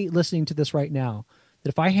nobody listening to this right now that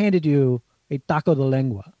if I handed you a taco de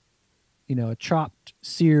lengua, a chopped,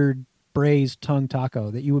 seared braised tongue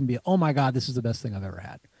taco that you wouldn't be, oh my God, this is the best thing I've ever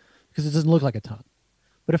had, because it doesn't look like a tongue.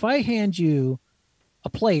 But if I hand you a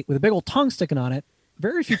plate with a big old tongue sticking on it,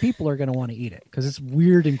 very few people are going to want to eat it because it's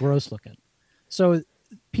weird and gross looking. So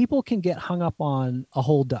people can get hung up on a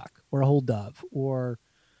whole duck or a whole dove or,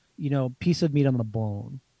 piece of meat on the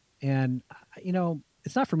bone. And,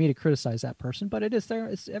 it's not for me to criticize that person, but it is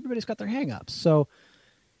there. Everybody's got their hang-ups. So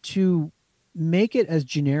to make it as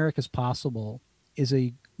generic as possible is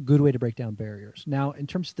a good way to break down barriers. Now, in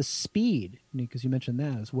terms of the speed, because you mentioned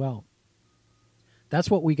that as well, that's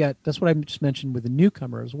what we get. That's what I just mentioned with the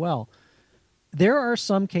newcomer as well. There are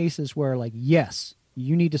some cases where, like, yes,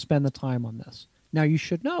 you need to spend the time on this. Now, you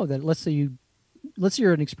should know that let's say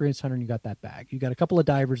you're an experienced hunter and you got that bag. You got a couple of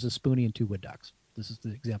divers, a spoonie, and 2 wood ducks. This is the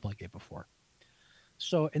example I gave before.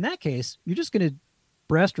 So in that case, you're just going to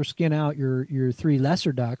breast or skin out your 3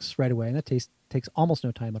 lesser ducks right away, and that takes almost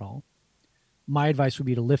no time at all. My advice would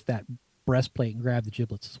be to lift that breastplate and grab the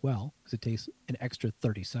giblets as well, because it takes an extra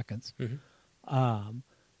 30 seconds. Mm-hmm.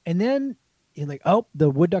 And then you're like, oh, the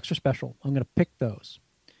wood ducks are special. I'm going to pick those.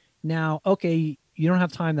 Now, okay, you don't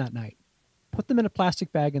have time that night. Put them in a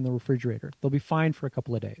plastic bag in the refrigerator. They'll be fine for a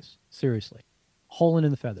couple of days. Seriously. Hole in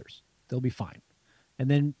the feathers. They'll be fine. And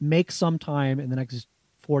then make some time in the next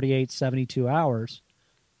 48, 72 hours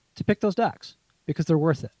to pick those ducks, because they're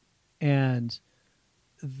worth it. And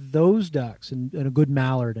those ducks and a good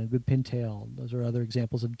mallard and a good pintail, those are other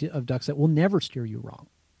examples of ducks that will never steer you wrong.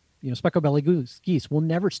 Specklebelly geese will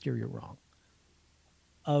never steer you wrong.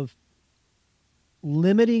 Of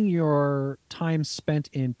limiting your time spent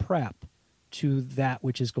in prep to that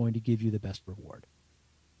which is going to give you the best reward.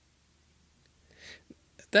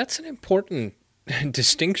 That's an important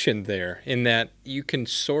distinction there, in that you can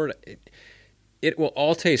sort it will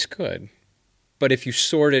all taste good, but if you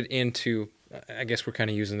sort it into, I guess we're kind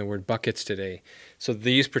of using the word buckets today. So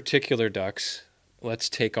these particular ducks, let's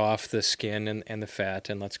take off the skin and the fat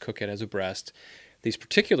and let's cook it as a breast. These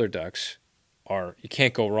particular ducks you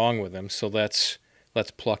can't go wrong with them, so let's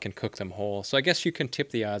pluck and cook them whole. So I guess you can tip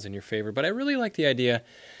the odds in your favor, but I really like the idea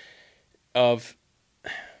of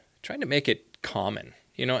trying to make it common,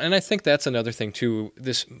 and I think that's another thing too,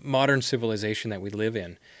 this modern civilization that we live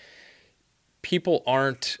in. People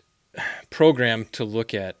aren't programmed to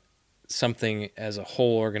look at something as a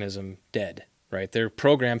whole organism dead, right? They're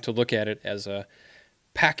programmed to look at it as a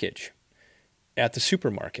package at the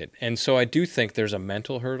supermarket. And so I do think there's a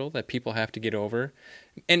mental hurdle that people have to get over.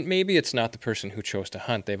 And maybe it's not the person who chose to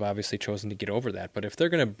hunt. They've obviously chosen to get over that. But if they're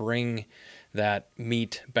going to bring that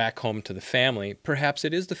meat back home to the family, perhaps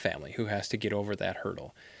it is the family who has to get over that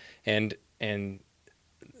hurdle. And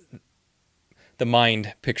the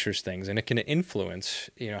mind pictures things, and it can influence,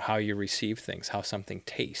 how you receive things, how something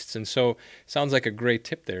tastes. And so sounds like a great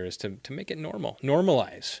tip there is to make it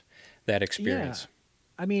normalize that experience. Yeah.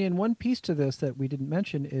 I mean, and one piece to this that we didn't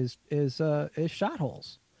mention is shot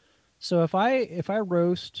holes. So if I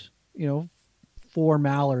roast, 4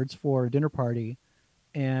 mallards for a dinner party,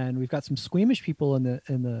 and we've got some squeamish people in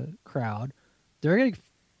the crowd,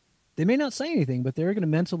 they may not say anything, but they're gonna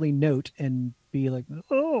mentally note and be like,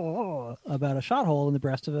 oh, about a shot hole in the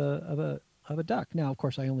breast of a duck. Now, of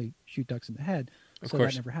course, I only shoot ducks in the head, so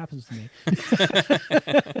that never happens to me.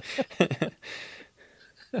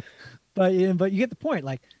 But you get the point.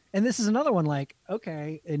 Like, and this is another one. Like,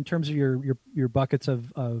 okay, in terms of your buckets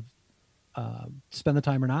of spend the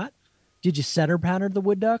time or not, did you center pattern the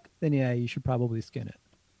wood duck? Then yeah, you should probably skin it.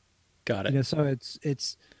 Got it. So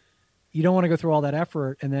it's you don't want to go through all that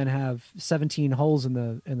effort and then have 17 holes in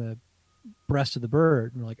the breast of the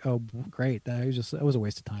bird. And you're like, oh, great, that was a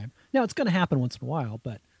waste of time. Now it's going to happen once in a while,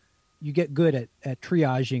 but you get good at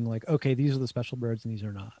triaging. Like, okay, these are the special birds and these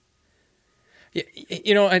are not. Yeah,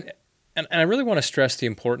 And I really want to stress the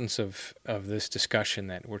importance of this discussion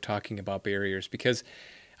that we're talking about barriers, because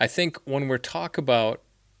I think when we're talk about,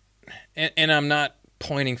 and I'm not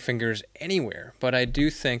pointing fingers anywhere, but I do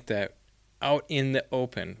think that out in the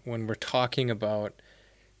open, when we're talking about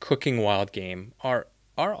cooking wild game, our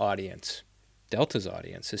audience, Delta's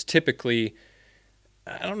audience, is typically,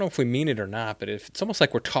 I don't know if we mean it or not, but it's almost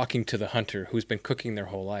like we're talking to the hunter who's been cooking their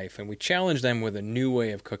whole life, and we challenge them with a new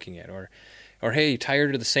way of cooking it, or hey,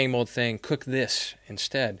 tired of the same old thing, cook this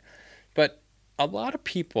instead. But a lot of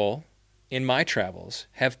people in my travels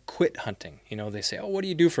have quit hunting. They say, oh, what do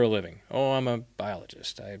you do for a living? Oh, I'm a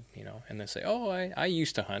biologist. And they say, oh, I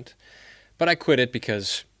used to hunt, but I quit it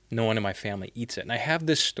because no one in my family eats it. And I have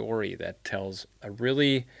this story that tells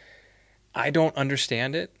I don't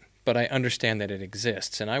understand it, but I understand that it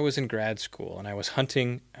exists. And I was in grad school, and I was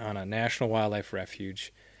hunting on a national wildlife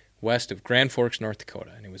refuge west of Grand Forks, North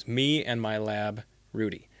Dakota. And it was me and my lab,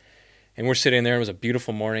 Rudy. And we're sitting there. It was a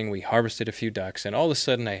beautiful morning. We harvested a few ducks, and all of a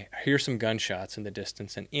sudden I hear some gunshots in the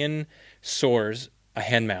distance, and in soars a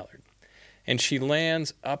hen mallard. And she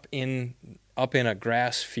lands up in a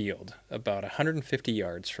grass field about 150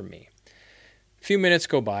 yards from me. A few minutes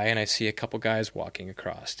go by, and I see a couple guys walking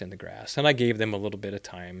across in the grass, and I gave them a little bit of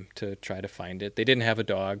time to try to find it. They didn't have a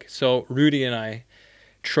dog, so Rudy and I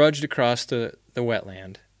trudged across the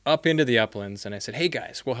wetland up into the uplands, and I said, "Hey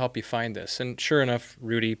guys, we'll help you find this." And sure enough,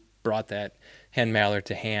 Rudy brought that hen mallard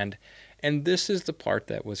to hand. And this is the part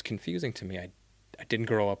that was confusing to me. I didn't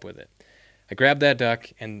grow up with it. I grabbed that duck,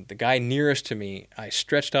 and the guy nearest to me, I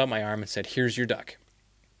stretched out my arm and said, "Here's your duck."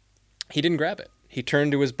 He didn't grab it. He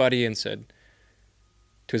turned to his buddy and said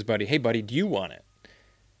to his buddy, "Hey buddy, do you want it?"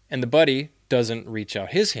 And the buddy doesn't reach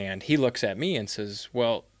out his hand. He looks at me and says,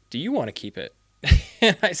 "Well, do you want to keep it?"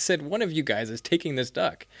 And I said, "One of you guys is taking this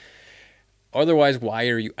duck. Otherwise, why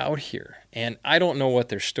are you out here?" And I don't know what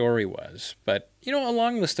their story was, but, a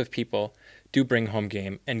long list of people do bring home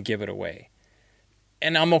game and give it away.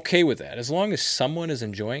 And I'm okay with that, as long as someone is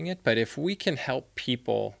enjoying it. But if we can help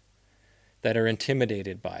people that are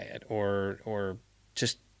intimidated by it or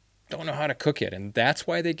just don't know how to cook it, and that's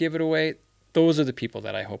why they give it away, those are the people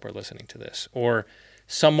that I hope are listening to this. Or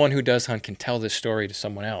someone who does hunt can tell this story to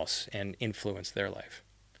someone else and influence their life.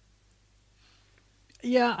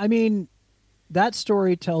 Yeah, I mean, that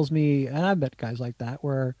story tells me, and I've met guys like that,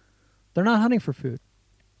 where they're not hunting for food.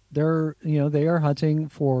 They are hunting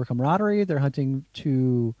for camaraderie. They're hunting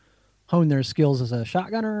to hone their skills as a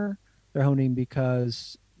shotgunner. They're hunting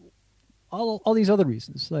because all these other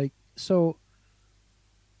reasons.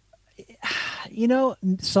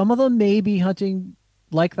 Some of them may be hunting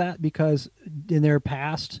like that because in their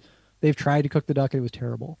past they've tried to cook the duck and it was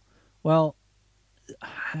terrible. Well,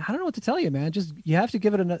 I don't know what to tell you, man. Just, you have to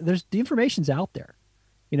give it the information's out there.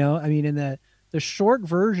 In the short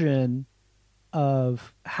version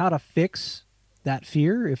of how to fix that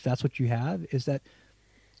fear, if that's what you have, is that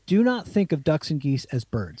do not think of ducks and geese as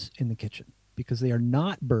birds in the kitchen, because they are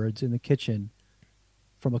not birds in the kitchen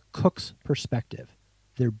from a cook's perspective.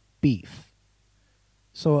 They're beef.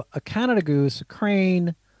 So a Canada goose, a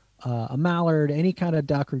crane, a mallard, any kind of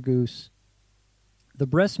duck or goose, the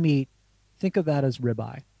breast meat, think of that as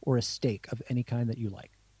ribeye or a steak of any kind that you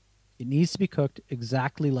like. It needs to be cooked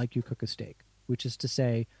exactly like you cook a steak, which is to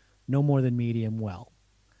say no more than medium well.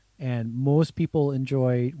 And most people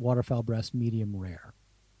enjoy waterfowl breast medium rare.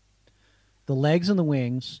 The legs and the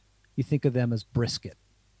wings, you think of them as brisket.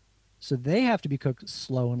 So they have to be cooked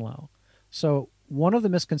slow and low. So one of the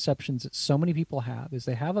misconceptions that so many people have is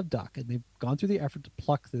they have a duck and they've gone through the effort to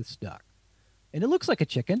pluck this duck. And it looks like a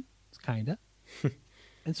chicken. It's kind of.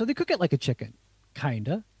 And so they cook it like a chicken. Kind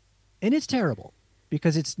of. And it's terrible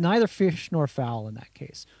because it's neither fish nor fowl in that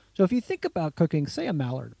case. So if you think about cooking, say, a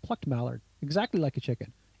mallard, plucked mallard, exactly like a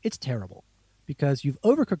chicken, it's terrible because you've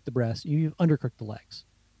overcooked the breast, you've undercooked the legs.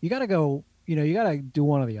 You got to go, you got to do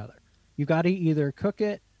one or the other. You've got to either cook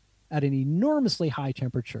it at an enormously high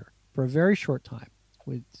temperature for a very short time,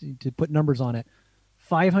 to put numbers on it,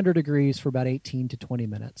 500 degrees for about 18 to 20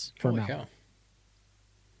 minutes for a mallard. Cow.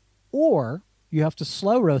 Or you have to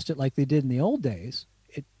slow roast it like they did in the old days,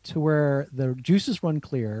 to where the juices run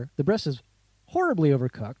clear, the breast is horribly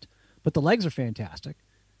overcooked, but the legs are fantastic.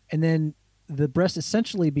 And then the breast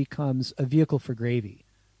essentially becomes a vehicle for gravy.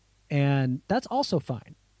 And that's also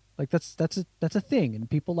fine. Like that's a thing, and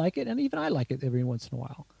people like it, and even I like it every once in a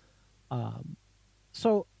while.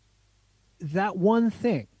 So that one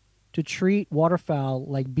thing, to treat waterfowl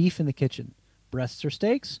like beef in the kitchen, breasts are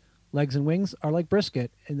steaks, legs and wings are like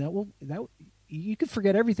brisket, and that you could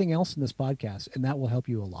forget everything else in this podcast, and that will help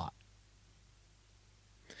you a lot.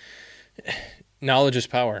 Knowledge is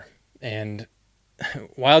power, and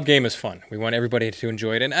wild game is fun. We want everybody to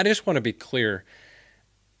enjoy it, and I just want to be clear.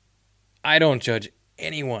 I don't judge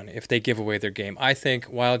anyone if they give away their game. I think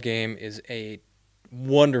wild game is a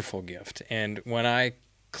wonderful gift, and when I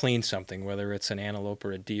clean something, whether it's an antelope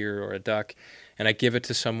or a deer or a duck, and I give it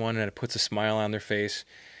to someone and it puts a smile on their face,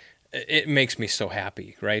 it makes me so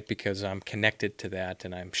happy, right? Because I'm connected to that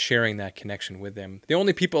and I'm sharing that connection with them. The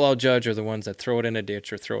only people I'll judge are the ones that throw it in a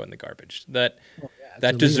ditch or throw it in the garbage. That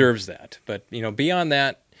deserves that. But beyond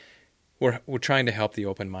that, we're trying to help the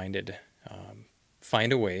open-minded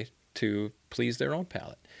find a way to please their own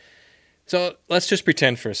palate. So let's just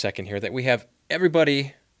pretend for a second here that we have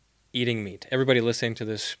everybody eating meat. Everybody listening to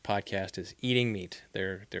this podcast is eating meat.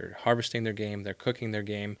 They're harvesting their game. They're cooking their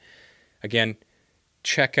game. Again,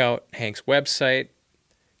 check out Hank's website.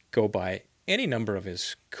 Go buy any number of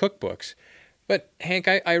his cookbooks. But Hank,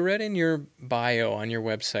 I read in your bio on your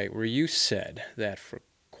website where you said that for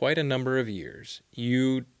quite a number of years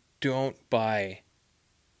you don't buy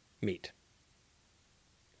meat?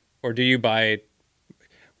 Or do you buy,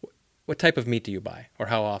 what type of meat do you buy, or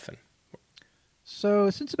how often? So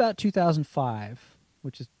since about 2005,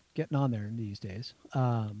 which is getting on there these days,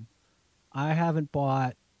 I haven't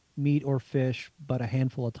bought meat or fish but a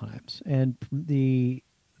handful of times. And the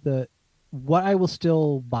what I will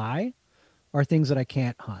still buy are things that I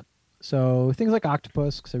can't hunt. So things like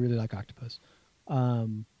octopus, because I really like octopus.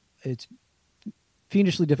 It's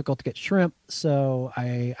fiendishly difficult to get shrimp, so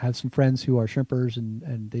I have some friends who are shrimpers,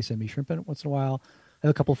 and they send me shrimp in once in a while. I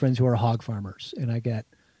have a couple of friends who are hog farmers, and I get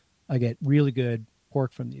really good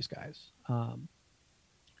pork from these guys.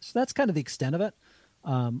 So that's kind of the extent of it.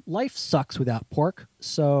 Life sucks without pork,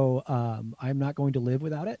 so I'm not going to live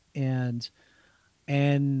without it. And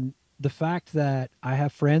the fact that I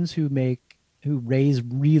have friends who raise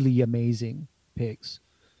really amazing pigs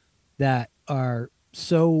that are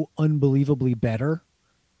so unbelievably better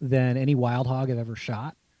than any wild hog I've ever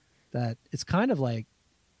shot, that it's kind of like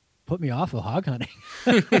put me off of hog hunting.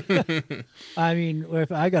 I mean,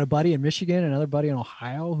 if I got a buddy in Michigan and another buddy in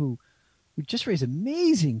Ohio who just raise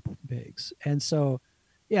amazing pigs, and so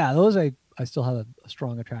yeah, those I still have a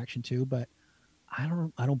strong attraction to, but I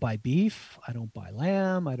don't buy beef, I don't buy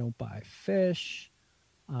lamb, I don't buy fish.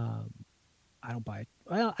 I don't buy.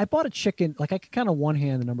 Well, I bought a chicken. Like I could count on one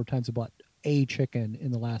hand the number of times I bought a chicken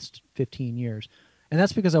in the last 15 years, and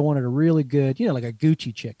that's because I wanted a really good, like a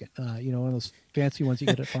Gucci chicken. One of those fancy ones you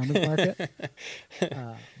get at farmers market.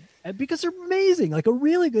 And because they're amazing. Like a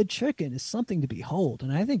really good chicken is something to behold,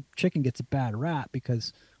 and I think chicken gets a bad rap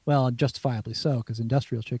because, well, justifiably so, because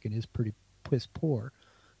industrial chicken is pretty piss poor,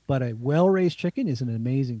 but a well-raised chicken is an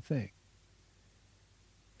amazing thing.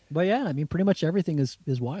 But yeah, I mean, pretty much everything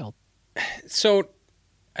is wild. So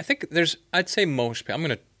I think I'd say most people, I'm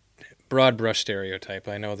going to broad brush stereotype.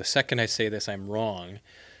 I know the second I say this, I'm wrong,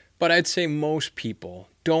 but I'd say most people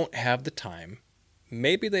don't have the time.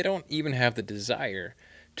 Maybe they don't even have the desire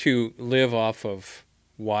to live off of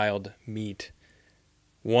wild meat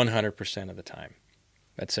 100% of the time.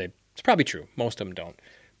 I'd say it's probably true. Most of them don't.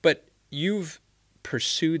 But you've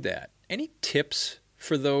pursued that. Any tips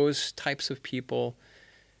for those types of people?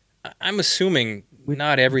 I'm assuming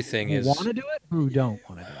not everything who is... want to do it, who don't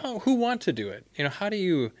want to do it. Oh, who want to do it? How do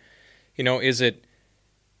you... is it...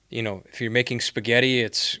 if you're making spaghetti,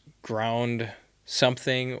 it's ground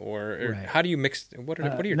something, or Right. how do you mix... What are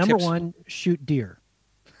your number tips? Number one, shoot deer.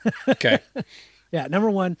 Okay. Yeah,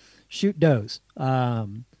 number one, shoot does.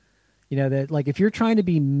 That like if you're trying to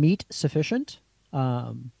be meat sufficient,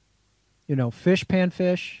 fish,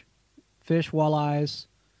 panfish, fish, walleyes,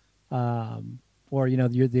 or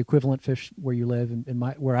you're the equivalent fish where you live.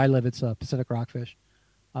 Where I live, it's a Pacific rockfish.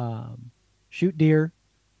 Shoot deer,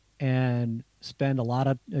 and spend a lot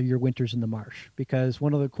of your winters in the marsh, because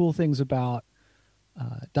one of the cool things about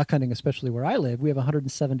duck hunting, especially where I live, we have a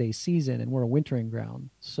 107-day season, and we're a wintering ground.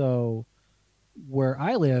 So where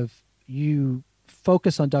I live, you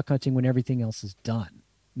focus on duck hunting when everything else is done.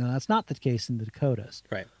 Now that's not the case in the Dakotas,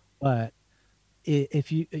 Right? But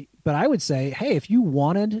but I would say, hey, if you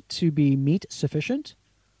wanted to be meat sufficient,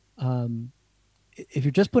 if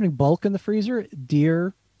you're just putting bulk in the freezer,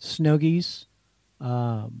 deer, snow geese,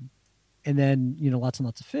 and then lots and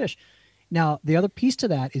lots of fish. Now the other piece to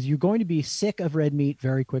that is you're going to be sick of red meat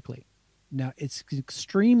very quickly. Now it's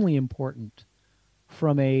extremely important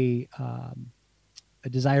from a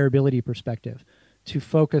desirability perspective to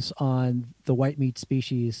focus on the white meat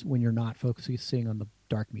species when you're not focusing on the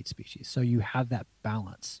dark meat species. So you have that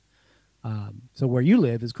balance. So where you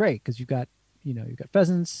live is great because you've got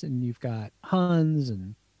pheasants, and you've got huns,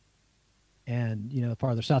 and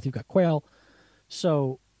farther south you've got quail.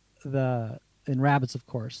 So and rabbits, of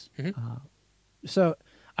course. Mm-hmm. So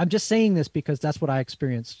I'm just saying this because that's what I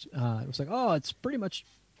experienced. It was like, oh, it's pretty much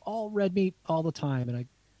all red meat all the time, and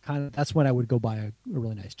that's when I would go buy a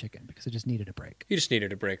really nice chicken because I just needed a break. You just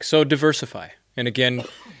needed a break. So diversify. And again,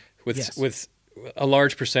 with a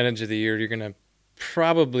large percentage of the year, you're going to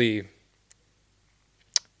probably,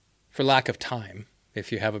 for lack of time,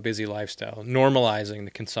 if you have a busy lifestyle, normalizing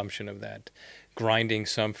the consumption of that, grinding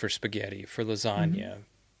some for spaghetti, for lasagna,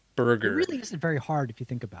 burger. It really isn't very hard if you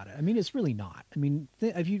think about it. I mean, it's really not. I mean,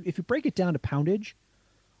 if you break it down to poundage,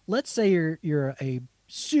 let's say you're a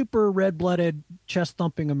super red-blooded,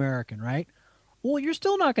 chest-thumping American, right? Well, you're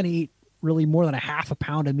still not going to eat really more than a half a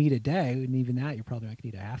pound of meat a day, and even that you're probably not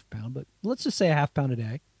going to eat a half pound. But let's just say a half pound a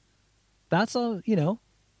day. That's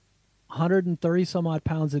 130 some odd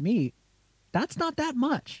pounds of meat. That's not that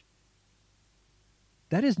much.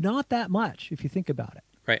 That is not that much if you think about it.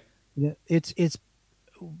 Right. This is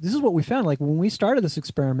what we found. Like when we started this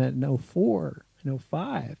experiment in 04 and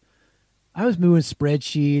 05, I was moving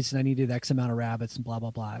spreadsheets and I needed X amount of rabbits and blah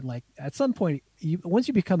blah blah. And like at some point, once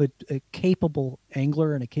you become a capable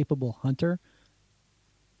angler and a capable hunter,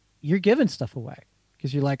 you're giving stuff away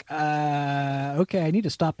because you're like, okay, I need to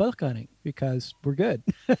stop elk hunting because we're good.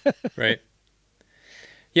 Right.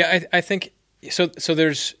 Yeah, I think so. So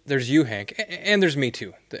there's you, Hank, and there's me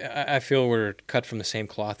too. I feel we're cut from the same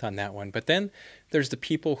cloth on that one. But then there's the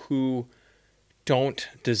people who don't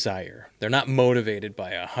desire. They're not motivated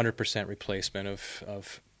by 100% replacement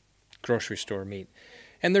of grocery store meat.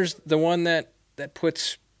 And there's the one that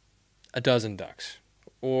puts a dozen ducks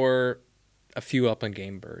or a few upland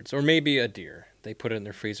game birds or maybe a deer. They put it in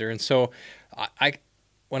their freezer. And so I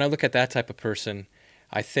when I look at that type of person,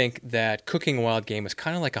 I think that cooking wild game is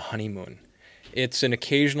kind of like a honeymoon. It's an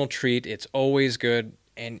occasional treat. It's always good,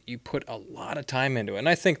 and you put a lot of time into it. And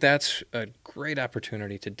I think that's a great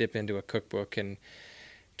opportunity to dip into a cookbook and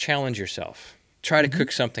challenge yourself. Try to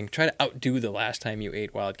cook something. Try to outdo the last time you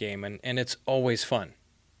ate wild game, and it's always fun.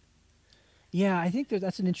 Yeah, I think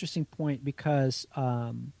that's an interesting point because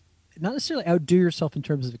not necessarily outdo yourself in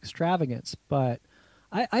terms of extravagance, but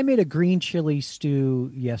I made a green chili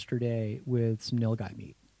stew yesterday with some nilgai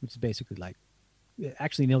meat, which is basically like,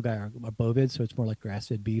 actually nilgai are bovid, so it's more like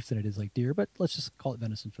grass-fed beef than it is like deer, but let's just call it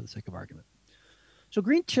venison for the sake of argument. So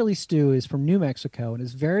green chili stew is from New Mexico and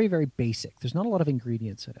is very, very basic. There's not a lot of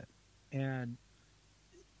ingredients in it. And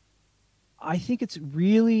I think it's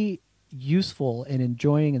really useful and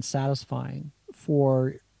enjoying and satisfying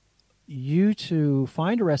for you to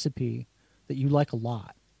find a recipe that you like a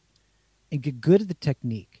lot and get good at the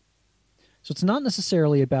technique. So it's not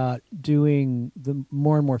necessarily about doing the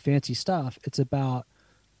more and more fancy stuff. It's about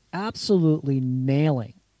absolutely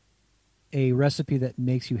nailing a recipe that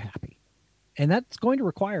makes you happy. And that's going to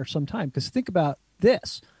require some time because think about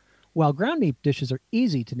this. While ground meat dishes are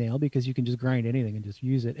easy to nail because you can just grind anything and just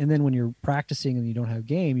use it. And then when you're practicing and you don't have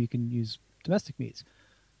game, you can use domestic meats.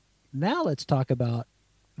 Now let's talk about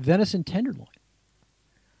venison tenderloin.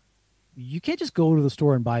 You can't just go to the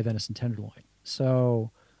store and buy venison tenderloin.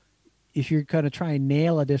 So if you're going to try and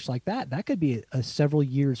nail a dish like that, that could be a several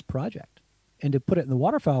years project. And to put it in the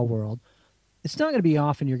waterfowl world, it's not going to be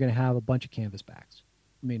often you're going to have a bunch of canvasbacks.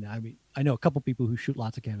 I know a couple people who shoot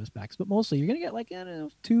lots of canvasbacks, but mostly you're going to get like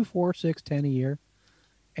 2, 4, 6, 10 a year,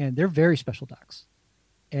 and they're very special ducks.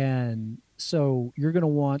 And so you're going to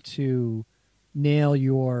want to nail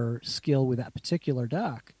your skill with that particular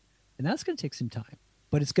duck, and that's going to take some time,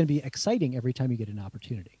 but it's going to be exciting every time you get an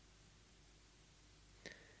opportunity.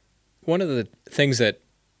 One of the things that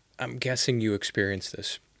I'm guessing you experience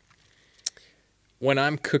this when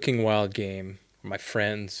I'm cooking wild game, my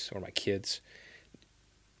friends or my kids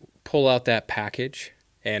pull out that package,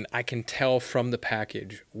 and I can tell from the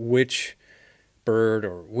package which bird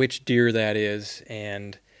or which deer that is.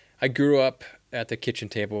 And I grew up at the kitchen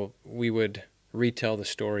table. We would retell the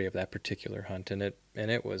story of that particular hunt, and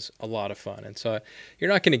it was a lot of fun. And so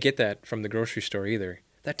you're not going to get that from the grocery store either.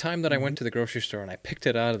 That time that I went to the grocery store and I picked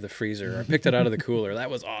it out of the freezer, or I picked it out of the cooler,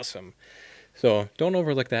 that was awesome. So don't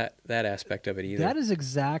overlook that aspect of it either. That is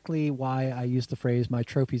exactly why I use the phrase "my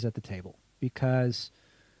trophies at the table," because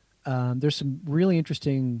there's some really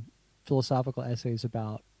interesting philosophical essays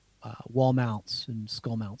about wall mounts and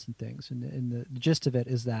skull mounts and things. And the gist of it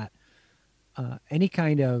is that any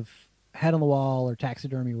kind of head on the wall or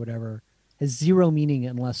taxidermy or whatever has zero meaning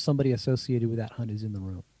unless somebody associated with that hunt is in the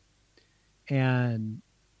room. And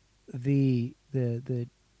the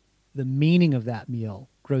meaning of that meal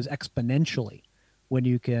grows exponentially when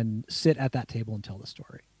you can sit at that table and tell the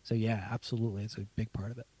story. So yeah, absolutely. It's a big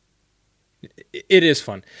part of it. It is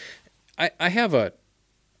fun. I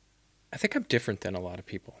think I'm different than a lot of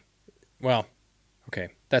people. Well, okay,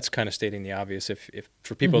 that's kind of stating the obvious if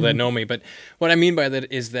for people that know me. But what I mean by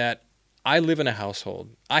that is that I live in a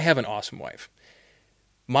household. I have an awesome wife.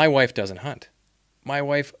 My wife doesn't hunt. My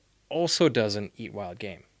wife also doesn't eat wild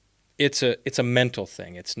game. It's a mental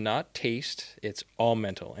thing. It's not taste. It's all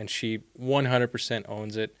mental. And she 100%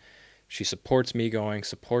 owns it. She supports me going,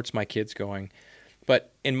 supports my kids going.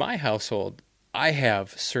 But in my household, I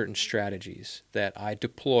have certain strategies that I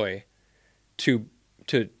deploy to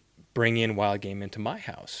bring in wild game into my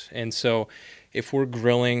house. And so if we're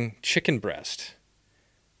grilling chicken breast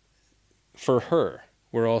for her,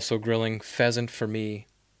 we're also grilling pheasant for me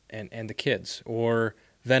and the kids, or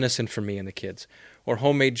venison for me and the kids, or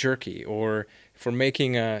homemade jerky, or if we're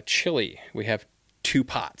making a chili, we have 2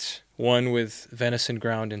 pots, one with venison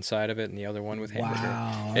ground inside of it and the other one with hamburger.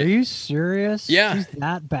 Wow. Are you serious? Yeah. She's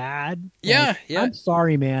that bad? Yeah, Like, yeah. I'm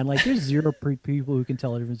sorry, man. Like, there's zero people who can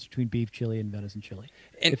tell the difference between beef chili and venison chili.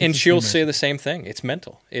 And she'll say the same thing. It's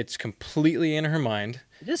mental. It's completely in her mind.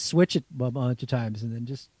 Just switch it a bunch of times and then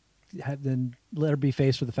just then let her be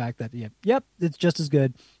faced with the fact that, yep, it's just as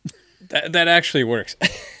good. That actually works.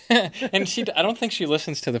 And I don't think she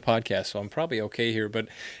listens to the podcast, so I'm probably okay here. But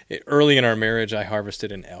early in our marriage, I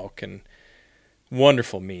harvested an elk and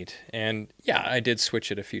wonderful meat. And yeah, I did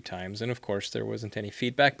switch it a few times. And of course, there wasn't any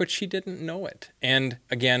feedback, but she didn't know it. And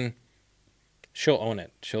again, she'll own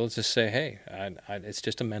it. She'll just say, hey, it's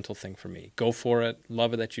just a mental thing for me. Go for it.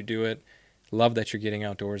 Love it that you do it. Love that you're getting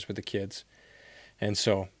outdoors with the kids. And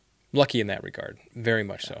so, lucky in that regard. Very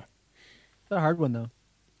much so. It's a hard one, though.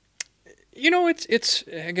 You know, it's.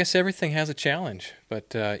 I guess everything has a challenge,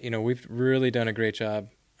 but we've really done a great job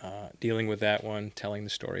dealing with that one, telling the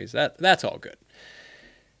stories. That's all good.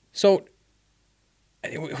 So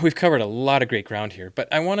we've covered a lot of great ground here, but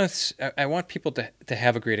I want people to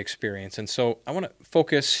have a great experience, and so I want to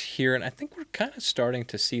focus here, and I think we're kind of starting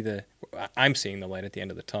to see I'm seeing the light at the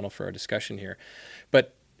end of the tunnel for our discussion here.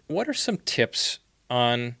 But what are some tips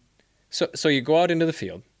on? So you go out into the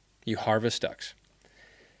field, you harvest ducks.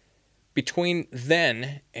 Between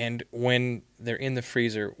then and when they're in the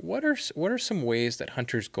freezer, what are some ways that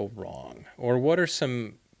hunters go wrong? Or what are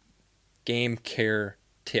some game care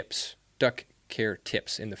tips, duck care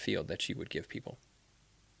tips in the field that you would give people?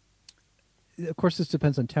 Of course, this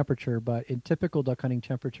depends on temperature, but in typical duck hunting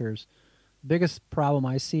temperatures, the biggest problem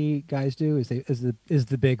I see guys do is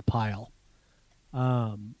the big pile.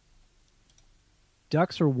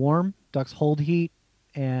 Ducks are warm, ducks hold heat,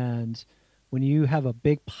 and when you have a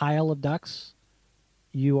big pile of ducks,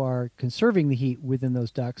 you are conserving the heat within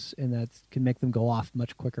those ducks, and that can make them go off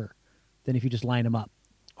much quicker than if you just line them up.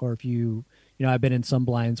 Or if I've been in some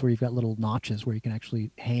blinds where you've got little notches where you can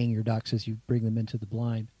actually hang your ducks as you bring them into the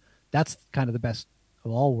blind. That's kind of the best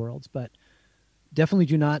of all worlds, but definitely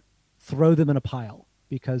do not throw them in a pile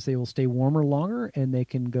because they will stay warmer longer and they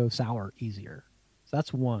can go sour easier. So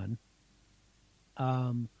that's one.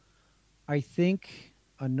 I think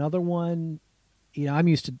another one, I'm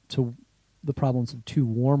used to the problems of too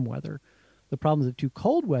warm weather. The problems of too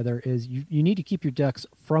cold weather is you need to keep your ducks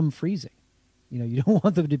from freezing. You don't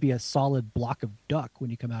want them to be a solid block of duck when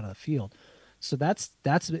you come out of the field. So that's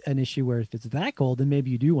an issue where if it's that cold, then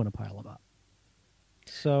maybe you do want to pile them up.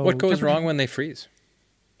 So what goes wrong when they freeze?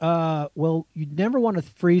 Well, you never want to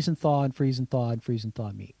freeze and thaw and freeze and thaw and freeze and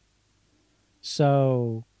thaw meat.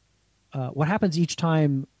 So what happens each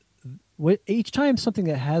time something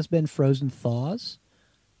that has been frozen thaws,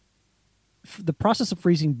 the process of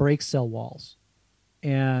freezing breaks cell walls.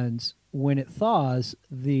 And when it thaws,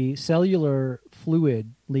 the cellular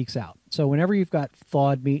fluid leaks out. So whenever you've got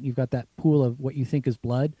thawed meat and you've got that pool of what you think is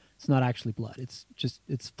blood, it's not actually blood.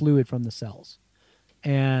 It's fluid from the cells.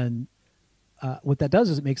 And what that does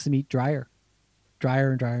is it makes the meat drier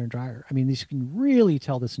and drier and drier. I mean, you can really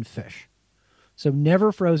tell this in fish. So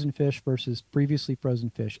never frozen fish versus previously frozen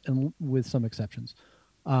fish, and with some exceptions,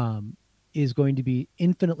 is going to be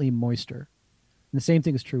infinitely moister. And the same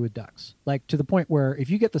thing is true with ducks. Like to the point where if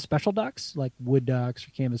you get the special ducks, like wood ducks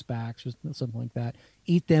or canvasbacks or something like that,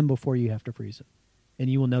 eat them before you have to freeze them, and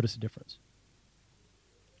you will notice a difference.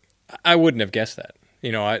 I wouldn't have guessed that.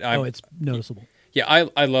 It's noticeable. Yeah,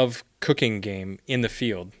 I love cooking game in the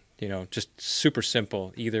field. Just super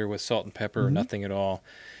simple, either with salt and pepper or nothing at all.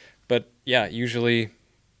 But yeah, usually,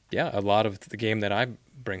 a lot of the game that I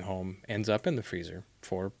bring home ends up in the freezer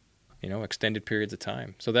for, extended periods of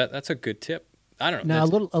time. So that's a good tip. I don't know.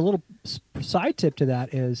 Now, a little side tip to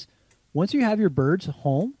that is, once you have your birds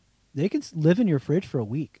home, they can live in your fridge for a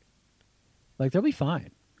week. Like, they'll be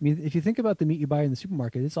fine. I mean, if you think about the meat you buy in the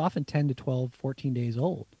supermarket, it's often 10 to 12, 14 days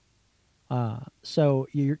old. So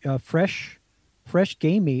your fresh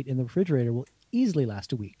game meat in the refrigerator will easily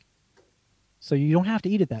last a week. So you don't have to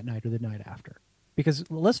eat it that night or the night after. Because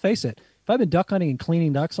let's face it, if I've been duck hunting and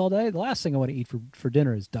cleaning ducks all day, the last thing I want to eat for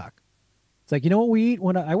dinner is duck. It's like, what we eat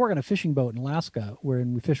when I work on a fishing boat in Alaska, where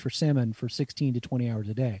we fish for salmon for 16 to 20 hours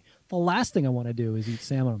a day. The last thing I want to do is eat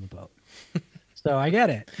salmon on the boat. So I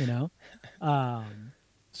get it,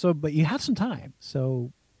 but you have some time.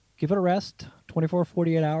 So give it a rest, 24,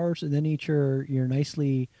 48 hours, and then eat your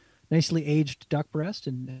nicely aged duck breast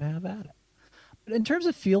and have at it. But in terms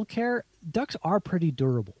of field care, ducks are pretty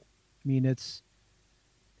durable. I mean,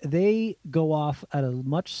 they go off at a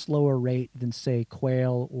much slower rate than, say,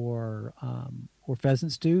 quail or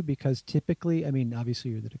pheasants do, because typically, I mean, obviously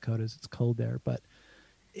you're the Dakotas, it's cold there, but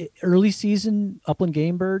early season upland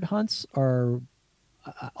game bird hunts are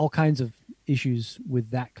all kinds of issues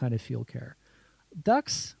with that kind of field care.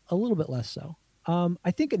 Ducks, a little bit less so.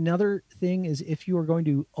 I think another thing is if you are going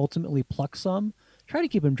to ultimately pluck some, try to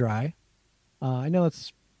keep them dry. I know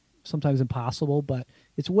it's sometimes impossible, but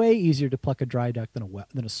it's way easier to pluck a dry duck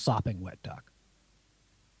than a sopping wet duck.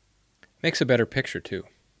 Makes a better picture too.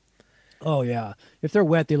 Oh yeah, if they're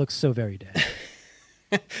wet, they look so very dead.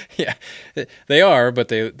 Yeah, they are, but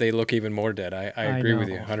they look even more dead. I agree with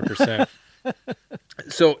you 100%.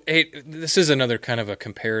 So, hey, this is another kind of a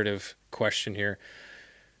comparative question here.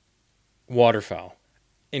 Waterfowl.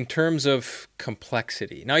 In terms of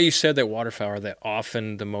complexity, now you said that waterfowl are that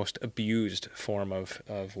often the most abused form of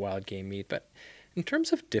wild game meat, but in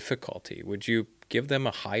terms of difficulty, would you give them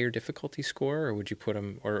a higher difficulty score, or would you put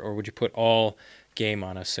them, or would you put all game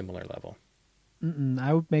on a similar level?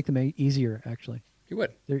 I would make them easier, actually. You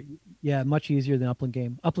would? Yeah, much easier than upland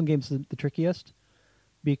game. Upland game's the trickiest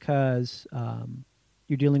because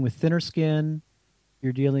you're dealing with thinner skin,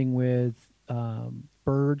 you're dealing with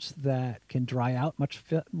birds that can dry out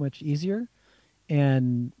much easier,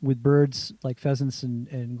 and with birds like pheasants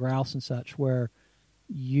and grouse and such, where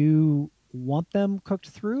you want them cooked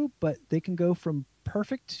through, but they can go from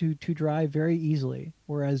perfect to dry very easily.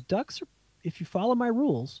 Whereas ducks, if you follow my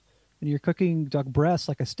rules and you're cooking duck breasts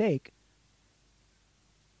like a steak,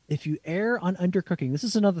 if you err on undercooking, this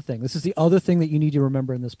is another thing. This is the other thing that you need to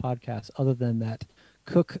remember in this podcast, other than that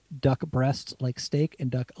cook duck breasts like steak and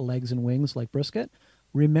duck legs and wings like brisket.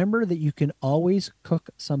 Remember that you can always cook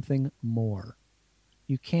something more.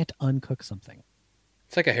 You can't uncook something.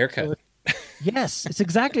 It's like a haircut. So, yes, it's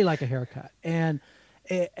exactly like a haircut. And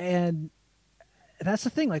that's the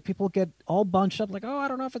thing. Like, people get all bunched up like, oh, I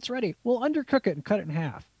don't know if it's ready. Well, undercook it and cut it in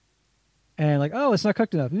half. And like, oh, it's not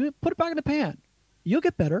cooked enough. You put it back in the pan. You'll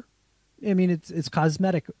get better. I mean, it's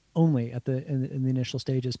cosmetic only in the initial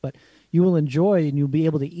stages, but you will enjoy and you'll be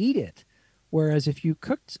able to eat it. Whereas if you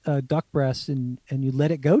cooked duck breast and you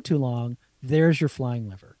let it go too long, there's your flying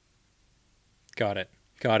liver. Got it.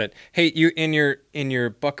 Hey, you in your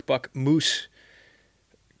buck moose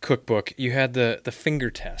cookbook, you had the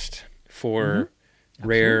finger test for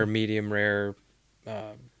rare, medium rare,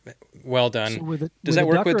 well done. So does that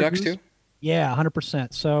work with ducks too? Yeah,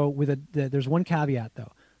 100%. So there's one caveat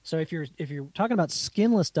though. So if you're talking about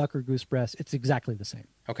skinless duck or goose breast, it's exactly the same.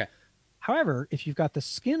 Okay. However, if you've got the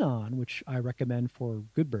skin on, which I recommend for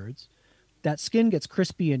good birds, that skin gets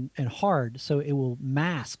crispy and hard, so it will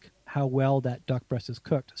mask how well that duck breast is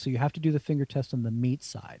cooked. So you have to do the finger test on the meat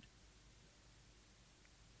side.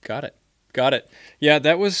 Got it. Yeah,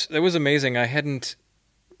 that was amazing. I hadn't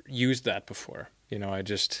used that before.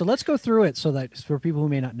 So let's go through it so that for people who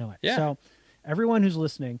may not know it. Yeah. So everyone who's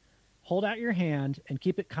listening, hold out your hand and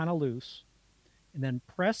keep it kind of loose, and then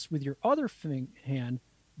press with your other hand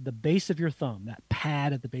the base of your thumb, that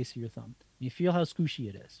pad at the base of your thumb. You feel how squishy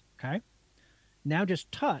it is, okay? Now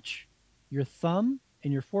just touch your thumb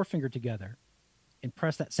and your forefinger together and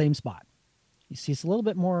press that same spot. You see it's a little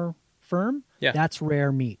bit more firm? Yeah. That's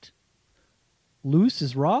rare meat. Loose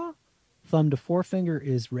is raw. Thumb to forefinger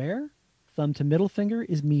is rare. Thumb to middle finger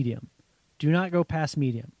is medium. Do not go past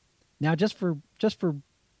medium. Now just for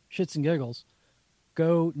shits and giggles,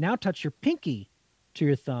 now touch your pinky to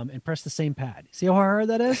your thumb and press the same pad. See how hard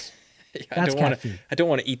that is? Yeah, that's cat food. I don't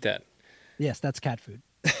want to eat that. Yes, that's cat food.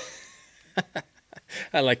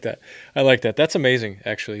 I like that. That's amazing,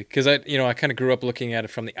 actually, because I kind of grew up looking at it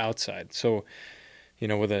from the outside. So,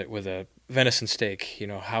 with a venison steak,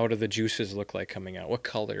 how do the juices look like coming out? What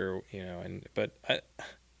color? But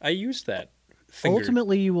I use that finger.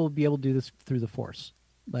 Ultimately, you will be able to do this through the force.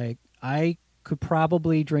 Like, I could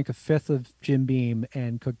probably drink a fifth of Jim Beam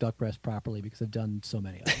and cook duck breast properly because I've done so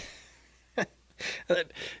many of them.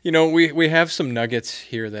 We have some nuggets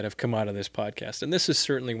here that have come out of this podcast, and this is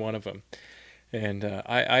certainly one of them. And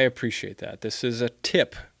I appreciate that. This is a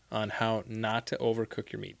tip on how not to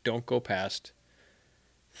overcook your meat. Don't go past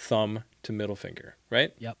thumb to middle finger,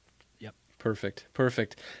 right? Yep.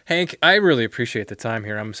 Perfect. Hank, I really appreciate the time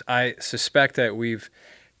here. I suspect that we've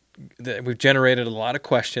generated a lot of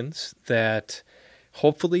questions that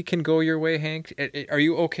hopefully can go your way, Hank. Are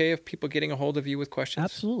you okay if people getting a hold of you with questions?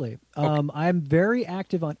 Absolutely. Okay. I'm very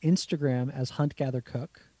active on Instagram as Hunt Gather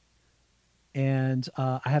Cook. And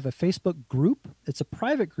I have a Facebook group. It's a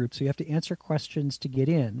private group, so you have to answer questions to get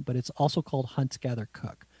in, but it's also called Hunt Gather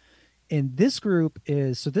Cook. And this group and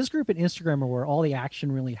Instagram are where all the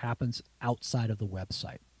action really happens outside of the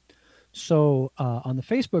website. So on the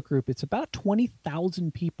Facebook group, it's about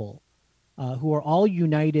 20,000 people who are all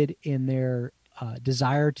united in their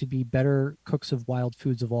desire to be better cooks of wild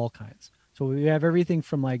foods of all kinds. So we have everything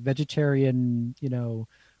from like vegetarian,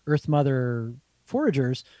 Earth Mother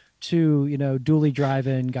foragers to, dually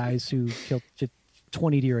drive-in guys who kill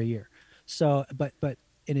 20 deer a year. So,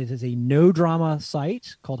 and it is a no drama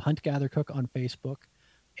site called Hunt Gather Cook on Facebook.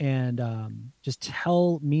 And just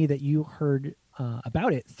tell me that you heard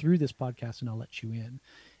about it through this podcast and I'll let you in.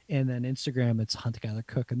 And then Instagram, it's Hunt Gather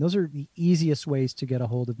Cook. And those are the easiest ways to get a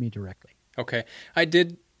hold of me directly. Okay.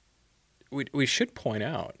 We should point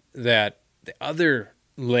out that the other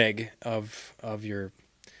leg of your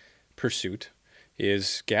pursuit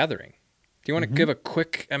is gathering. Do you want to give a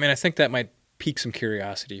quick, I think that might pique some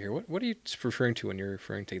curiosity here. What are you referring to when you're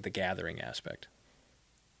referring to the gathering aspect?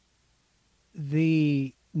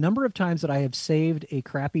 The number of times that I have saved a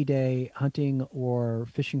crappy day hunting or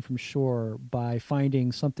fishing from shore by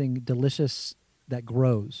finding something delicious that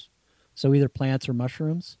grows. So either plants or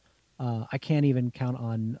mushrooms. I can't even count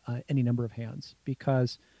on any number of hands,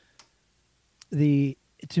 because to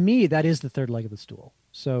me, that is the third leg of the stool.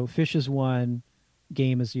 So fish is one,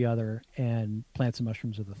 game is the other, and plants and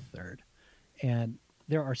mushrooms are the third. And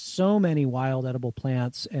there are so many wild edible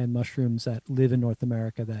plants and mushrooms that live in North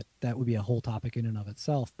America that would be a whole topic in and of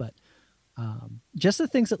itself. But just the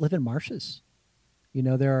things that live in marshes,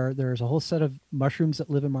 there's a whole set of mushrooms that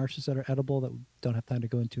live in marshes that are edible that we don't have time to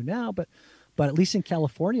go into now. But at least in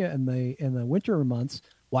California in the winter months,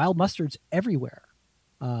 wild mustard's everywhere.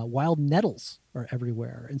 Wild nettles are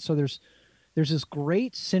everywhere. And so there's this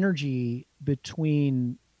great synergy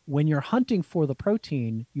between when you're hunting for the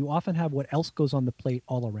protein, you often have what else goes on the plate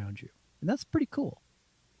all around you. And that's pretty cool.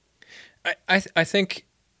 I think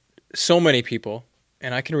so many people,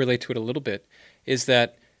 and I can relate to it a little bit, is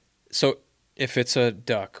that, so if it's a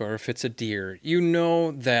duck or if it's a deer,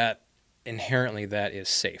 that inherently that is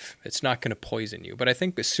safe. It's not going to poison you. But I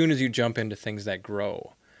think as soon as you jump into things that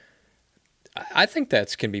grow, I think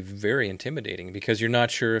that can be very intimidating, because you're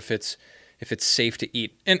not sure if it's safe to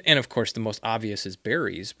eat. And of course, the most obvious is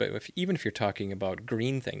berries. But even if you're talking about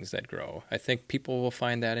green things that grow, I think people will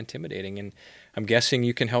find that intimidating. And I'm guessing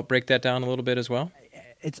you can help break that down a little bit as well?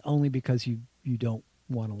 It's only because you don't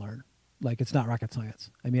want to learn. Like, it's not rocket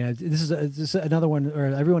science. This is another one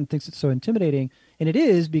where everyone thinks it's so intimidating. And it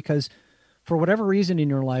is, because for whatever reason in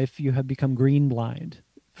your life, you have become green blind.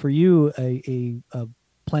 For you, a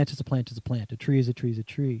plant is a plant is a plant. A tree is a tree is a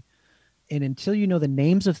tree. And until you know the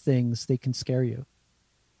names of things, they can scare you.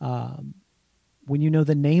 When you know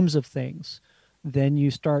the names of things, then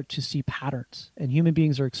you start to see patterns. And human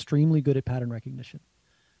beings are extremely good at pattern recognition.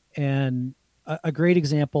 And a great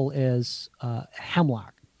example is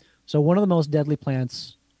hemlock. So one of the most deadly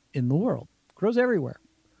plants in the world, grows everywhere.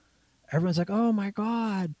 Everyone's like, oh my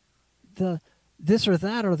God, this or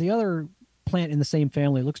that or the other plant in the same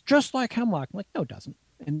family looks just like hemlock. I'm like, no, it doesn't.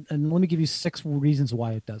 And let me give you 6 reasons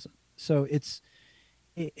why it doesn't. So it's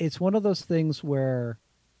one of those things where,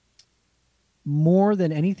 more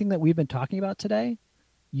than anything that we've been talking about today,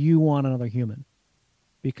 you want another human.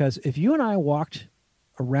 Because if you and I walked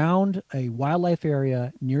around a wildlife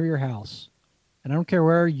area near your house, and I don't care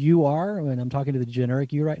where you are, I'm talking to the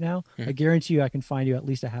generic you right now, I guarantee you I can find you at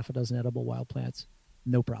least a half a dozen edible wild plants,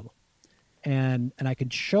 no problem. And I can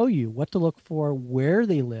show you what to look for, where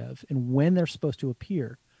they live, and when they're supposed to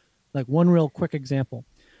appear. Like, one real quick example.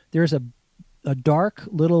 There's a dark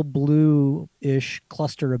little blue-ish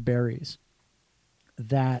cluster of berries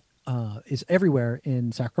that is everywhere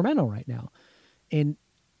in Sacramento right now. And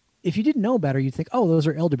if you didn't know better, you'd think, oh, those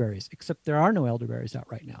are elderberries, except there are no elderberries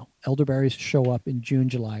out right now. Elderberries show up in June,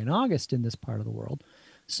 July, and August in this part of the world.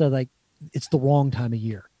 So, like, it's the wrong time of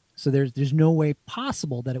year. So there's no way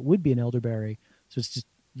possible that it would be an elderberry. So it's just,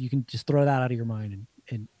 you can just throw that out of your mind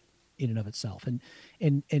and in and of itself.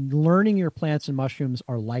 And learning your plants and mushrooms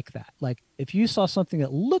are like that. Like, if you saw something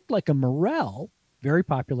that looked like a morel, very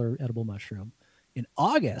popular edible mushroom, in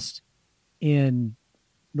August in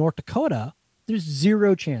North Dakota, there's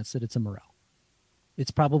zero chance that it's a morel.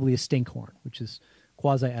 It's probably a stinkhorn, which is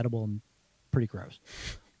quasi-edible and pretty gross.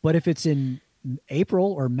 But if it's in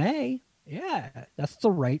April or May, yeah, that's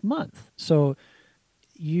the right month. So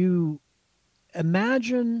you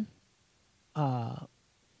imagine, do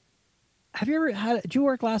you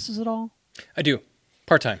wear glasses at all? I do,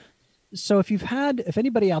 part-time. So if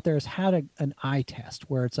anybody out there has had an eye test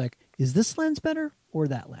where it's like, is this lens better or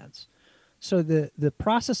that lens? So the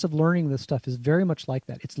process of learning this stuff is very much like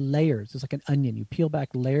that. It's layers. It's like an onion. You peel back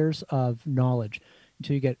layers of knowledge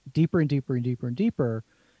until you get deeper and deeper and deeper and deeper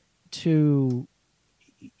to,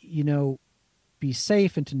 be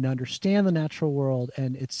safe and to understand the natural world.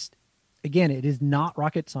 And it is not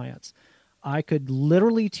rocket science. I could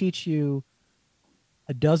literally teach you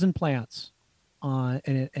a dozen plants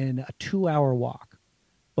in a 2-hour walk,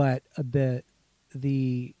 but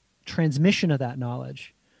the transmission of that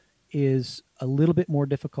knowledge is a little bit more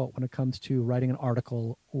difficult when it comes to writing an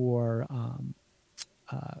article or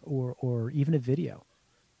even a video.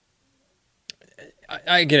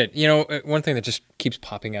 I get it. You know, one thing that just keeps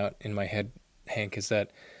popping out in my head, Hank, is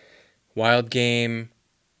that wild game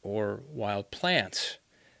or wild plants,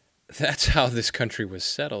 that's how this country was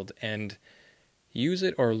settled. And use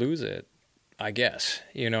it or lose it, I guess.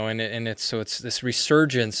 You know, and it's this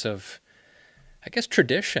resurgence of, I guess,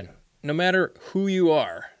 tradition. No matter who you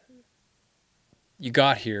are, you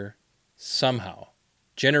got here somehow,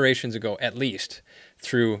 generations ago at least,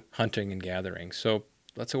 through hunting and gathering. So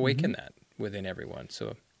let's awaken that within everyone.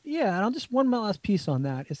 So yeah, and I'll just one last piece on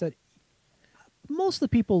that is that most of the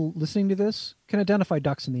people listening to this can identify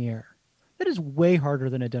ducks in the air. That is way harder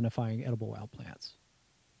than identifying edible wild plants.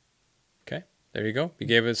 Okay, there you go. You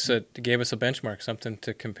gave us a benchmark, something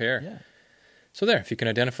to compare. Yeah. So there, if you can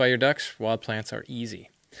identify your ducks, wild plants are easy.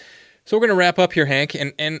 So we're going to wrap up here, Hank,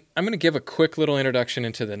 and I'm going to give a quick little introduction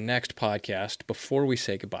into the next podcast before we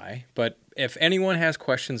say goodbye. But if anyone has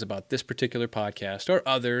questions about this particular podcast or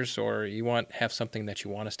others, or you have something that you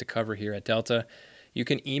want us to cover here at Delta, you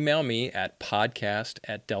can email me at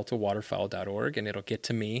podcast@deltawaterfowl.org, and it'll get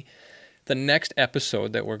to me. The next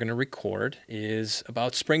episode that we're going to record is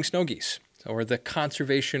about spring snow geese, or the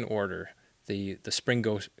conservation order, the spring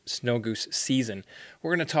snow goose season.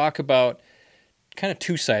 We're going to talk about kind of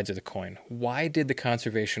two sides of the coin. Why did the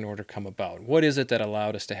conservation order come about? What is it that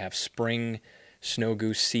allowed us to have spring snow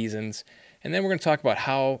goose seasons? And then we're going to talk about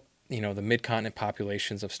how, the mid-continent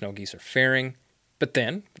populations of snow geese are faring. But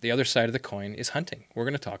then the other side of the coin is hunting. We're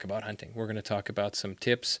going to talk about hunting. We're going to talk about some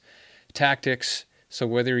tips, tactics. So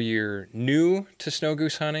whether you're new to snow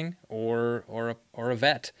goose hunting or a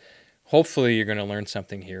vet, hopefully you're going to learn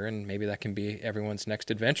something here, and maybe that can be everyone's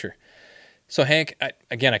next adventure. So Hank, I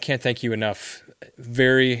can't thank you enough.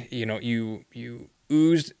 Very, you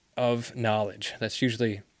oozed of knowledge. That's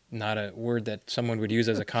usually not a word that someone would use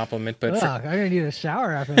as a compliment, but I'm gonna need a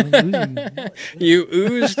shower after oozing. you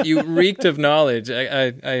reeked of knowledge.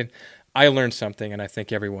 I learned something, and I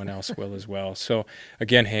think everyone else will as well. So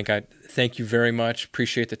again, Hank, I thank you very much.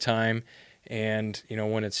 Appreciate the time, and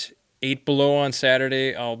when it's 8 below on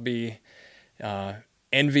Saturday, I'll be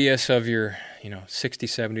envious of your 60,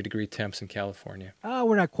 70 degree temps in California. Oh,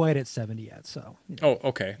 we're not quite at 70 yet, so. Oh,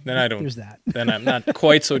 okay. Then I don't. There's that. Then I'm not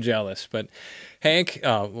quite so jealous. But Hank,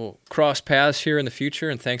 we'll cross paths here in the future,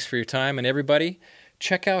 and thanks for your time. And everybody,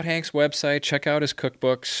 check out Hank's website. Check out his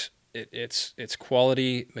cookbooks. It's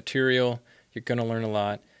quality material. You're going to learn a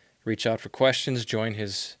lot. Reach out for questions. Join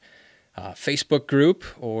his Facebook group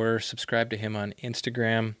or subscribe to him on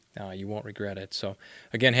Instagram. You won't regret it. So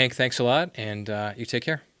again, Hank, thanks a lot, and you take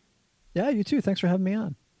care. Yeah, you too. Thanks for having me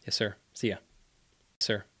on. Yes, sir. See ya.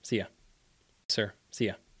 Sir, see ya. Sir, see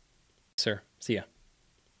ya. Sir, see ya.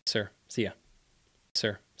 Sir, see ya.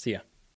 Sir, see ya.